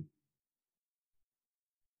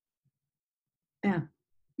 Yeah.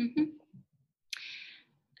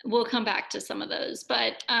 We'll come back to some of those,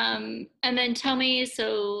 but and then tell me,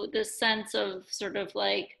 so the sense of sort of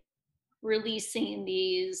like releasing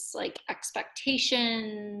these like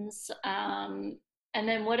expectations, and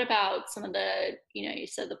then what about some of the, you know, you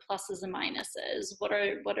said the pluses and minuses. What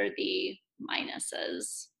are the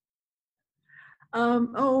minuses?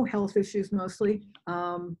 Health issues mostly.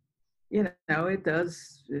 You know, it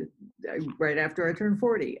does. Right after I turned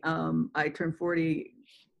 40, I turned 40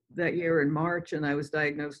 that year in March, and I was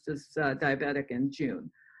diagnosed as diabetic in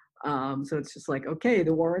June. So it's just like, okay,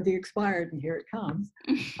 the warranty expired, and here it comes.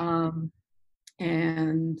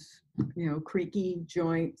 And you know, creaky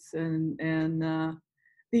joints and the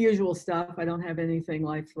usual stuff. I don't have anything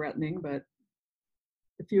life-threatening, but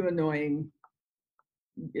a few annoying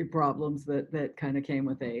problems that kind of came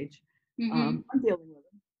with age. I'm dealing with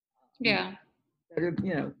them. Yeah. Better,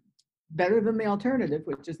 you know, better than the alternative,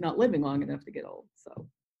 which is not living long enough to get old. So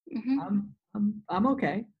I'm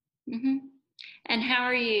okay. And how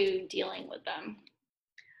are you dealing with them?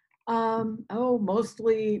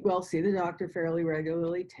 Mostly, well, see the doctor fairly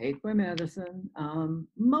regularly, take my medicine,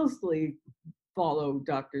 mostly follow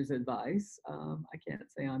doctor's advice. I can't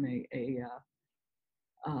say I'm a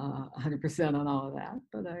 100% on all of that,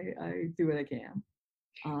 but I do what I can.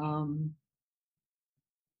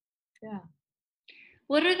 Yeah.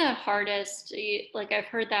 What are the hardest, like I've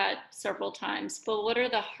heard that several times, but what are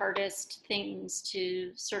the hardest things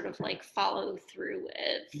to sort of like follow through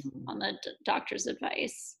with on the doctor's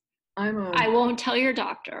advice? I won't tell your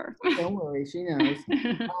doctor. Don't worry, she knows.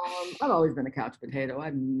 I've always been a couch potato.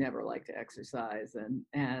 I've never liked to exercise,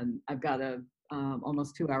 and I've got a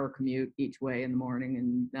almost 2-hour commute each way in the morning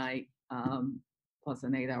and night, plus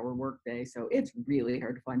an 8-hour workday. So it's really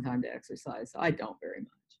hard to find time to exercise. So I don't very much.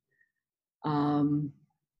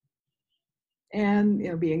 And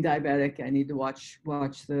being diabetic, I need to watch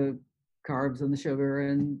the carbs and the sugar,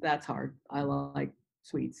 and that's hard. I like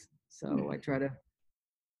sweets, so I try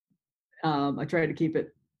to keep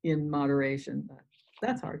it in moderation, but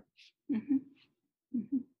that's hard. Mm-hmm.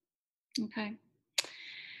 Mm-hmm. Okay.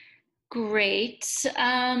 Great. So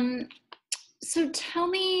tell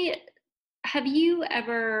me, have you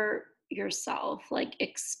ever yourself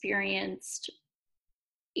experienced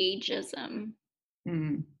ageism?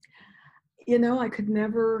 I could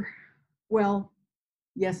never, well,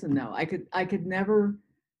 yes and no. I could never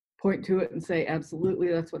point to it and say,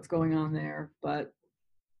 absolutely, that's what's going on there. But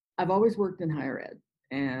I've always worked in higher ed.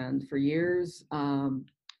 And for years, I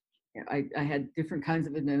had different kinds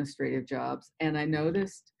of administrative jobs. And I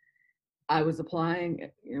noticed I was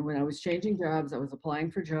applying, when I was changing jobs, I was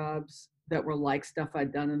applying for jobs that were like stuff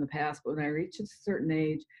I'd done in the past. But when I reached a certain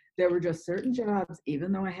age, there were just certain jobs,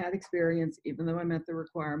 even though I had experience, even though I met the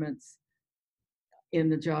requirements in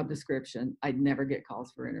the job description, I'd never get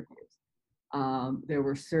calls for interviews. There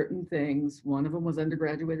were certain things. One of them was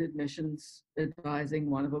undergraduate admissions advising.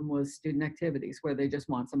 One of them was student activities, where they just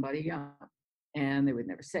want somebody young, and they would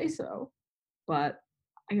never say so. But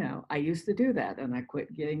I used to do that, and I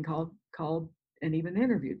quit getting called and even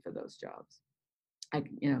interviewed for those jobs.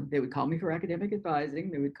 They would call me for academic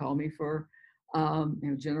advising. They would call me for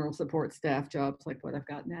general support staff jobs like what I've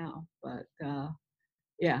got now. But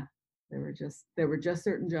yeah, there were just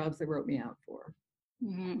certain jobs they wrote me out for.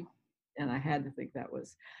 Mm-hmm. And I had to think that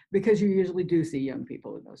was because you usually do see young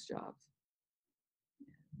people in those jobs.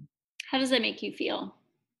 How does that make you feel?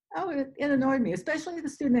 Oh, it annoyed me, especially the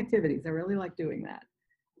student activities. I really like doing that.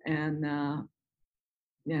 And,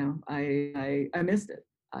 I missed it.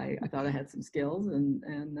 I thought I had some skills, and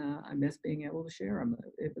I missed being able to share them.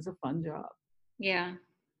 It was a fun job. Yeah.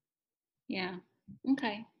 Yeah.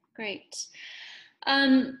 Okay, great.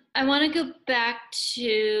 I want to go back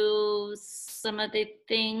to some of the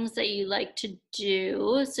things that you like to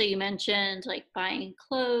do. So you mentioned buying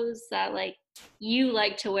clothes that you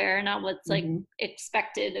like to wear, not what's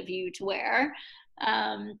expected of you to wear.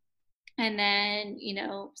 And then,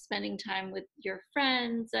 spending time with your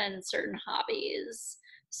friends and certain hobbies.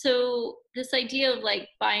 So this idea of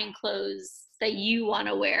buying clothes that you want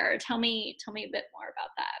to wear, tell me a bit more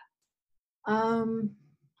about that.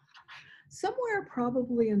 Somewhere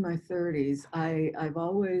probably in my 30s, I've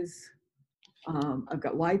always, I've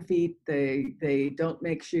got wide feet. They don't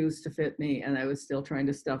make shoes to fit me, and I was still trying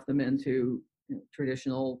to stuff them into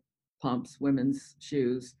traditional pumps, women's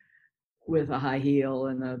shoes with a high heel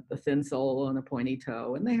and a thin sole and a pointy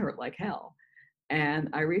toe, and they hurt like hell. And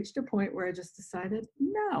I reached a point where I just decided,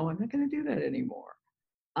 no, I'm not going to do that anymore.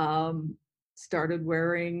 Started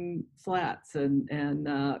wearing flats and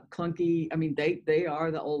clunky. I mean, they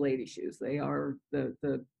are the old lady shoes. They are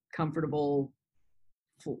the comfortable,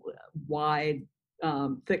 wide,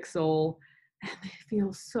 thick sole, and they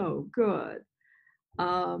feel so good.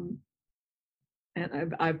 And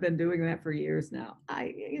I've been doing that for years now.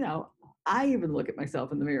 I even look at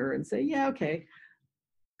myself in the mirror and say, yeah, okay,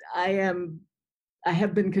 I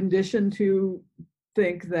have been conditioned to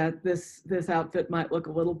think that this outfit might look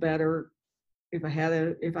a little better if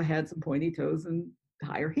I had some pointy toes and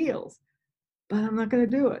higher heels, but I'm not going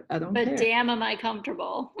to do it. I don't care. But damn, am I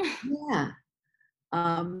comfortable? Yeah.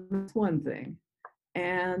 That's one thing.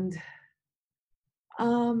 And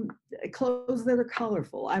clothes that are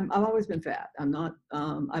colorful. I've always been fat. I'm not,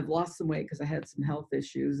 I've lost some weight because I had some health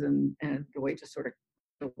issues, and the weight just sort of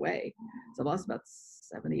went away. So I've lost about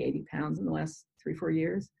 70, 80 pounds in the last 3-4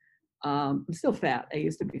 years. I'm still fat. I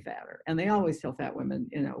used to be fatter, and they always tell fat women,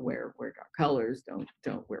 wear dark colors,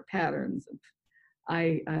 don't wear patterns. And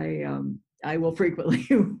I will frequently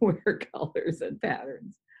wear colors and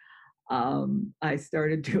patterns. I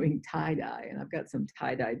started doing tie-dye, and I've got some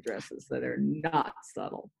tie-dye dresses that are not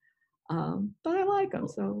subtle, but I like them.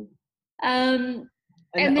 So,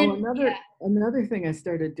 another thing I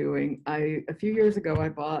started doing, a few years ago, I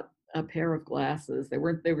bought a pair of glasses. They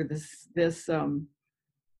were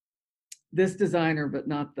this designer, but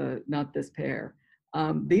not this pair.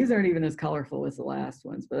 These aren't even as colorful as the last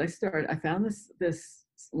ones, but I found this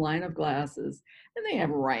line of glasses, and they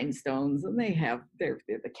have rhinestones, and they're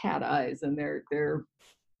the cat eyes, and they're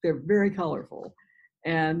very colorful.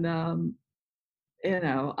 And I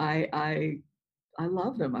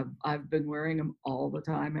love them. I've been wearing them all the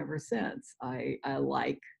time ever since. I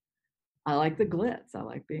like the glitz. I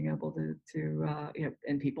like being able to you know,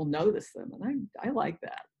 and people notice them, and I like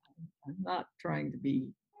that. I'm not trying to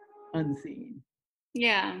be unseen.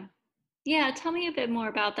 Yeah. Yeah, tell me a bit more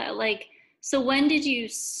about that. Like, so when did you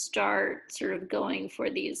start sort of going for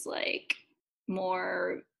these like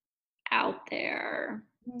more out there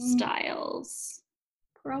Mm, styles?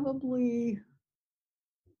 Probably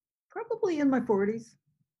in my 40s.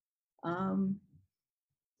 Um,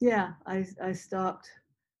 yeah, I stopped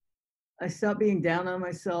being down on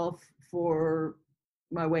myself for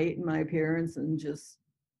my weight and my appearance, and just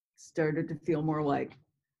started to feel more like,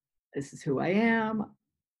 this is who I am.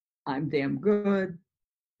 I'm damn good.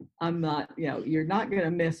 I'm not, you know, you're not going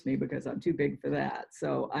to miss me because I'm too big for that.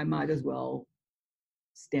 So I might as well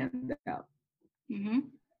stand out. Mm-hmm.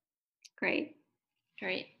 Great.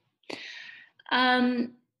 Great.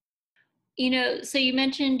 Um, so you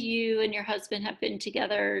mentioned you and your husband have been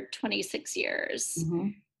together 26 years. Mm-hmm.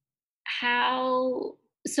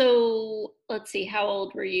 So let's see, how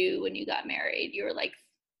old were you when you got married? You were like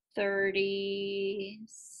 30.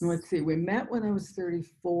 Let's see, we met when I was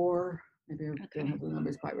 34. Maybe I don't Okay. have the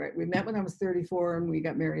numbers quite right. We met when I was 34, and we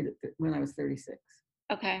got married when I was 36.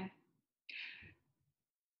 Okay.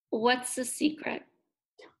 What's the secret?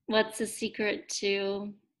 What's the secret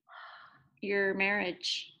to your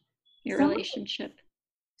marriage, your Some relationship?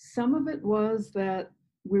 some of it was that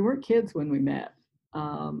we weren't kids when we met.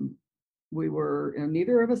 We were, you know,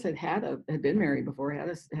 neither of us had been married before,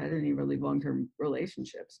 had any really long-term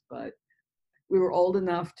relationships, but we were old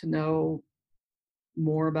enough to know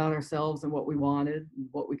more about ourselves and what we wanted, and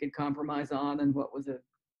what we could compromise on, and what was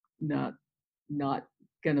not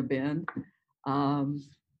gonna bend. Um,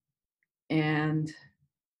 and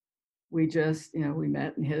we just, you know, we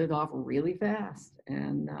met and hit it off really fast,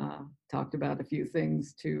 and talked about a few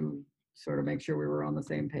things to sort of make sure we were on the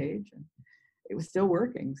same page, and it was still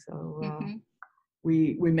working. So Mm-hmm.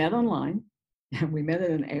 we met online, and we met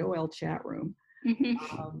in an AOL chat room.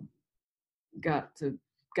 Mm-hmm. Um, got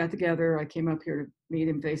together. I came up here to meet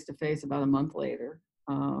him face to face about a month later.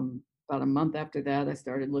 About a month after that, I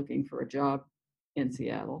started looking for a job in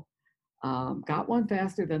Seattle. Got one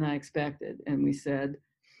faster than I expected, and we said,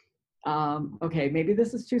 okay, maybe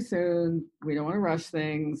this is too soon. We don't want to rush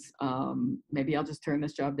things. Maybe I'll just turn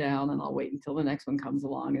this job down, and I'll wait until the next one comes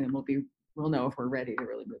along, and then we'll know if we're ready to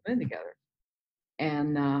really move in together.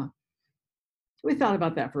 And we thought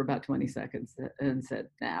about that for about 20 seconds and said,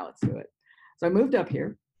 nah, let's do it. So I moved up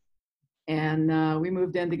here, and we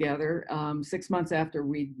moved in together 6 months after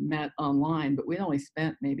we met online, but we'd only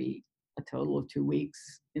spent maybe a total of 2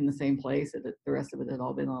 weeks in the same place. The rest of it had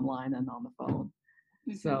all been online and on the phone.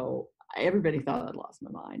 Mm-hmm. So everybody thought I'd lost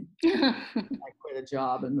my mind. I quit a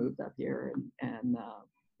job and moved up here, and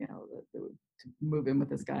you know, to move in with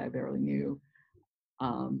this guy I barely knew.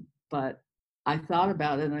 But I thought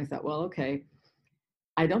about it, and I thought, well, okay,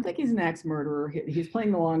 I don't think he's an axe murderer. He's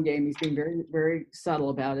playing the long game. He's being very, very subtle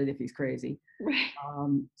about it if he's crazy. Right.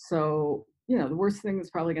 So, you know, the worst thing that's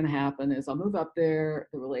probably going to happen is I'll move up there.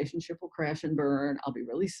 The relationship will crash and burn. I'll be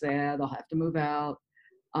really sad. I'll have to move out.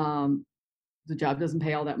 The job doesn't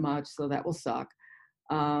pay all that much, so that will suck.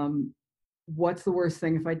 What's the worst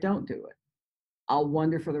thing if I don't do it? I'll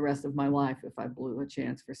wonder for the rest of my life if I blew a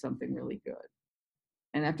chance for something really good.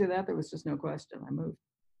 And after that, there was just no question. I moved.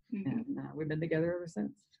 Mm-hmm. And we've been together ever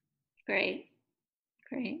since. Great.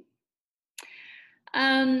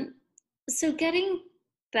 So getting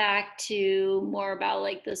back to more about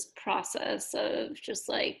like this process of just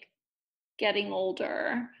like getting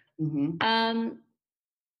older, mm-hmm.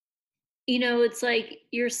 You know, it's like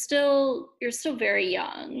you're still very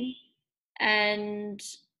young, and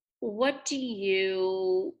what do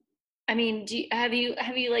you, I mean, have you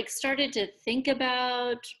like started to think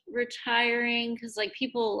about retiring? Because like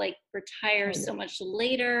people like retire so much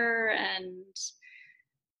later, and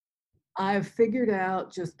I've figured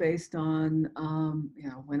out, just based on you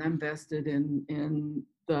know, when I'm vested in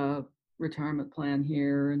the retirement plan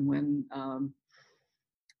here, and when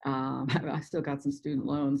I still got some student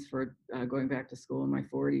loans for going back to school in my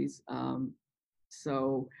 40s.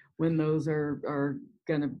 So when those are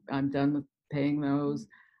I'm done with paying those,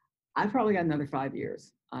 I've probably got another 5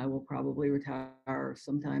 years. I will probably retire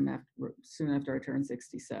sometime soon after I turn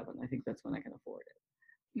 67. I think that's when I can afford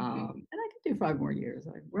it. Mm-hmm. And I can do 5 more years.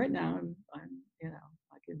 Right now, I'm you know,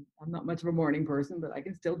 I'm not much of a morning person, but I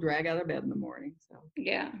can still drag out of bed in the morning. So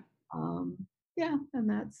yeah, yeah, and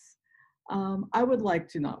that's. I would like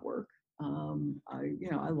to not work.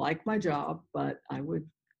 I like my job, but I would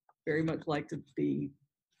very much like to be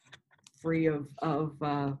free of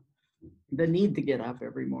the need to get up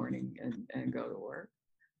every morning and go to work.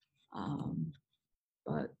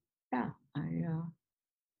 But yeah,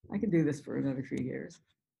 I could do this for another few years.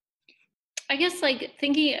 I guess like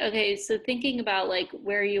thinking about like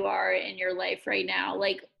where you are in your life right now,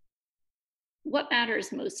 like what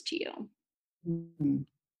matters most to you?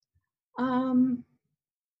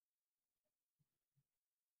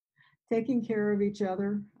 Taking care of each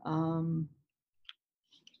other,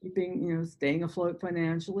 staying afloat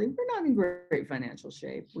financially. We're not in great financial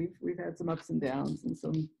shape. We've had some ups and downs and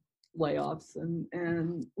some layoffs,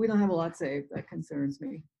 and we don't have a lot saved. That concerns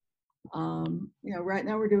me. Right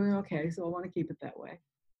now we're doing okay, so I want to keep it that way.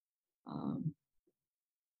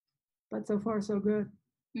 But so far, so good.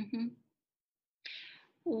 Mm-hmm.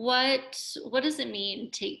 What does it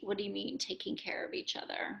mean? What do you mean taking care of each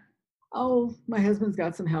other? Oh, my husband's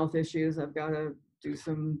got some health issues. I've got to do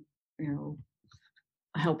some,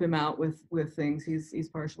 help him out with things. He's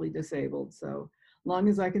partially disabled, so long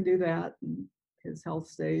as I can do that, and his health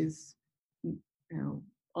stays,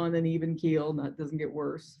 on an even keel, doesn't get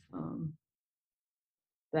worse.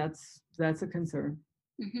 That's a concern.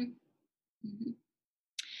 Mm-hmm. Mm-hmm.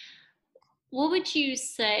 What would you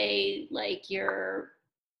say, like you're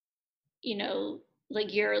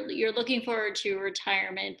looking forward to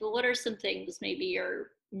retirement, but what are some things maybe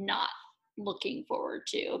you're not looking forward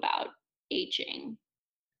to about aging?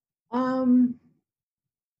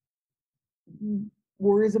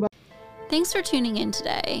 Worries about. Thanks for tuning in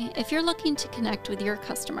today. If you're looking to connect with your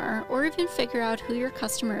customer or even figure out who your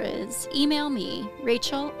customer is, email me,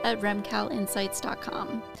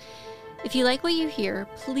 Rachel@remcalinsights.com. If you like what you hear,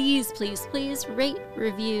 please, please, please rate,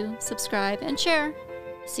 review, subscribe, and share.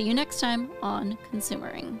 See you next time on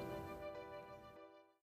Consumering.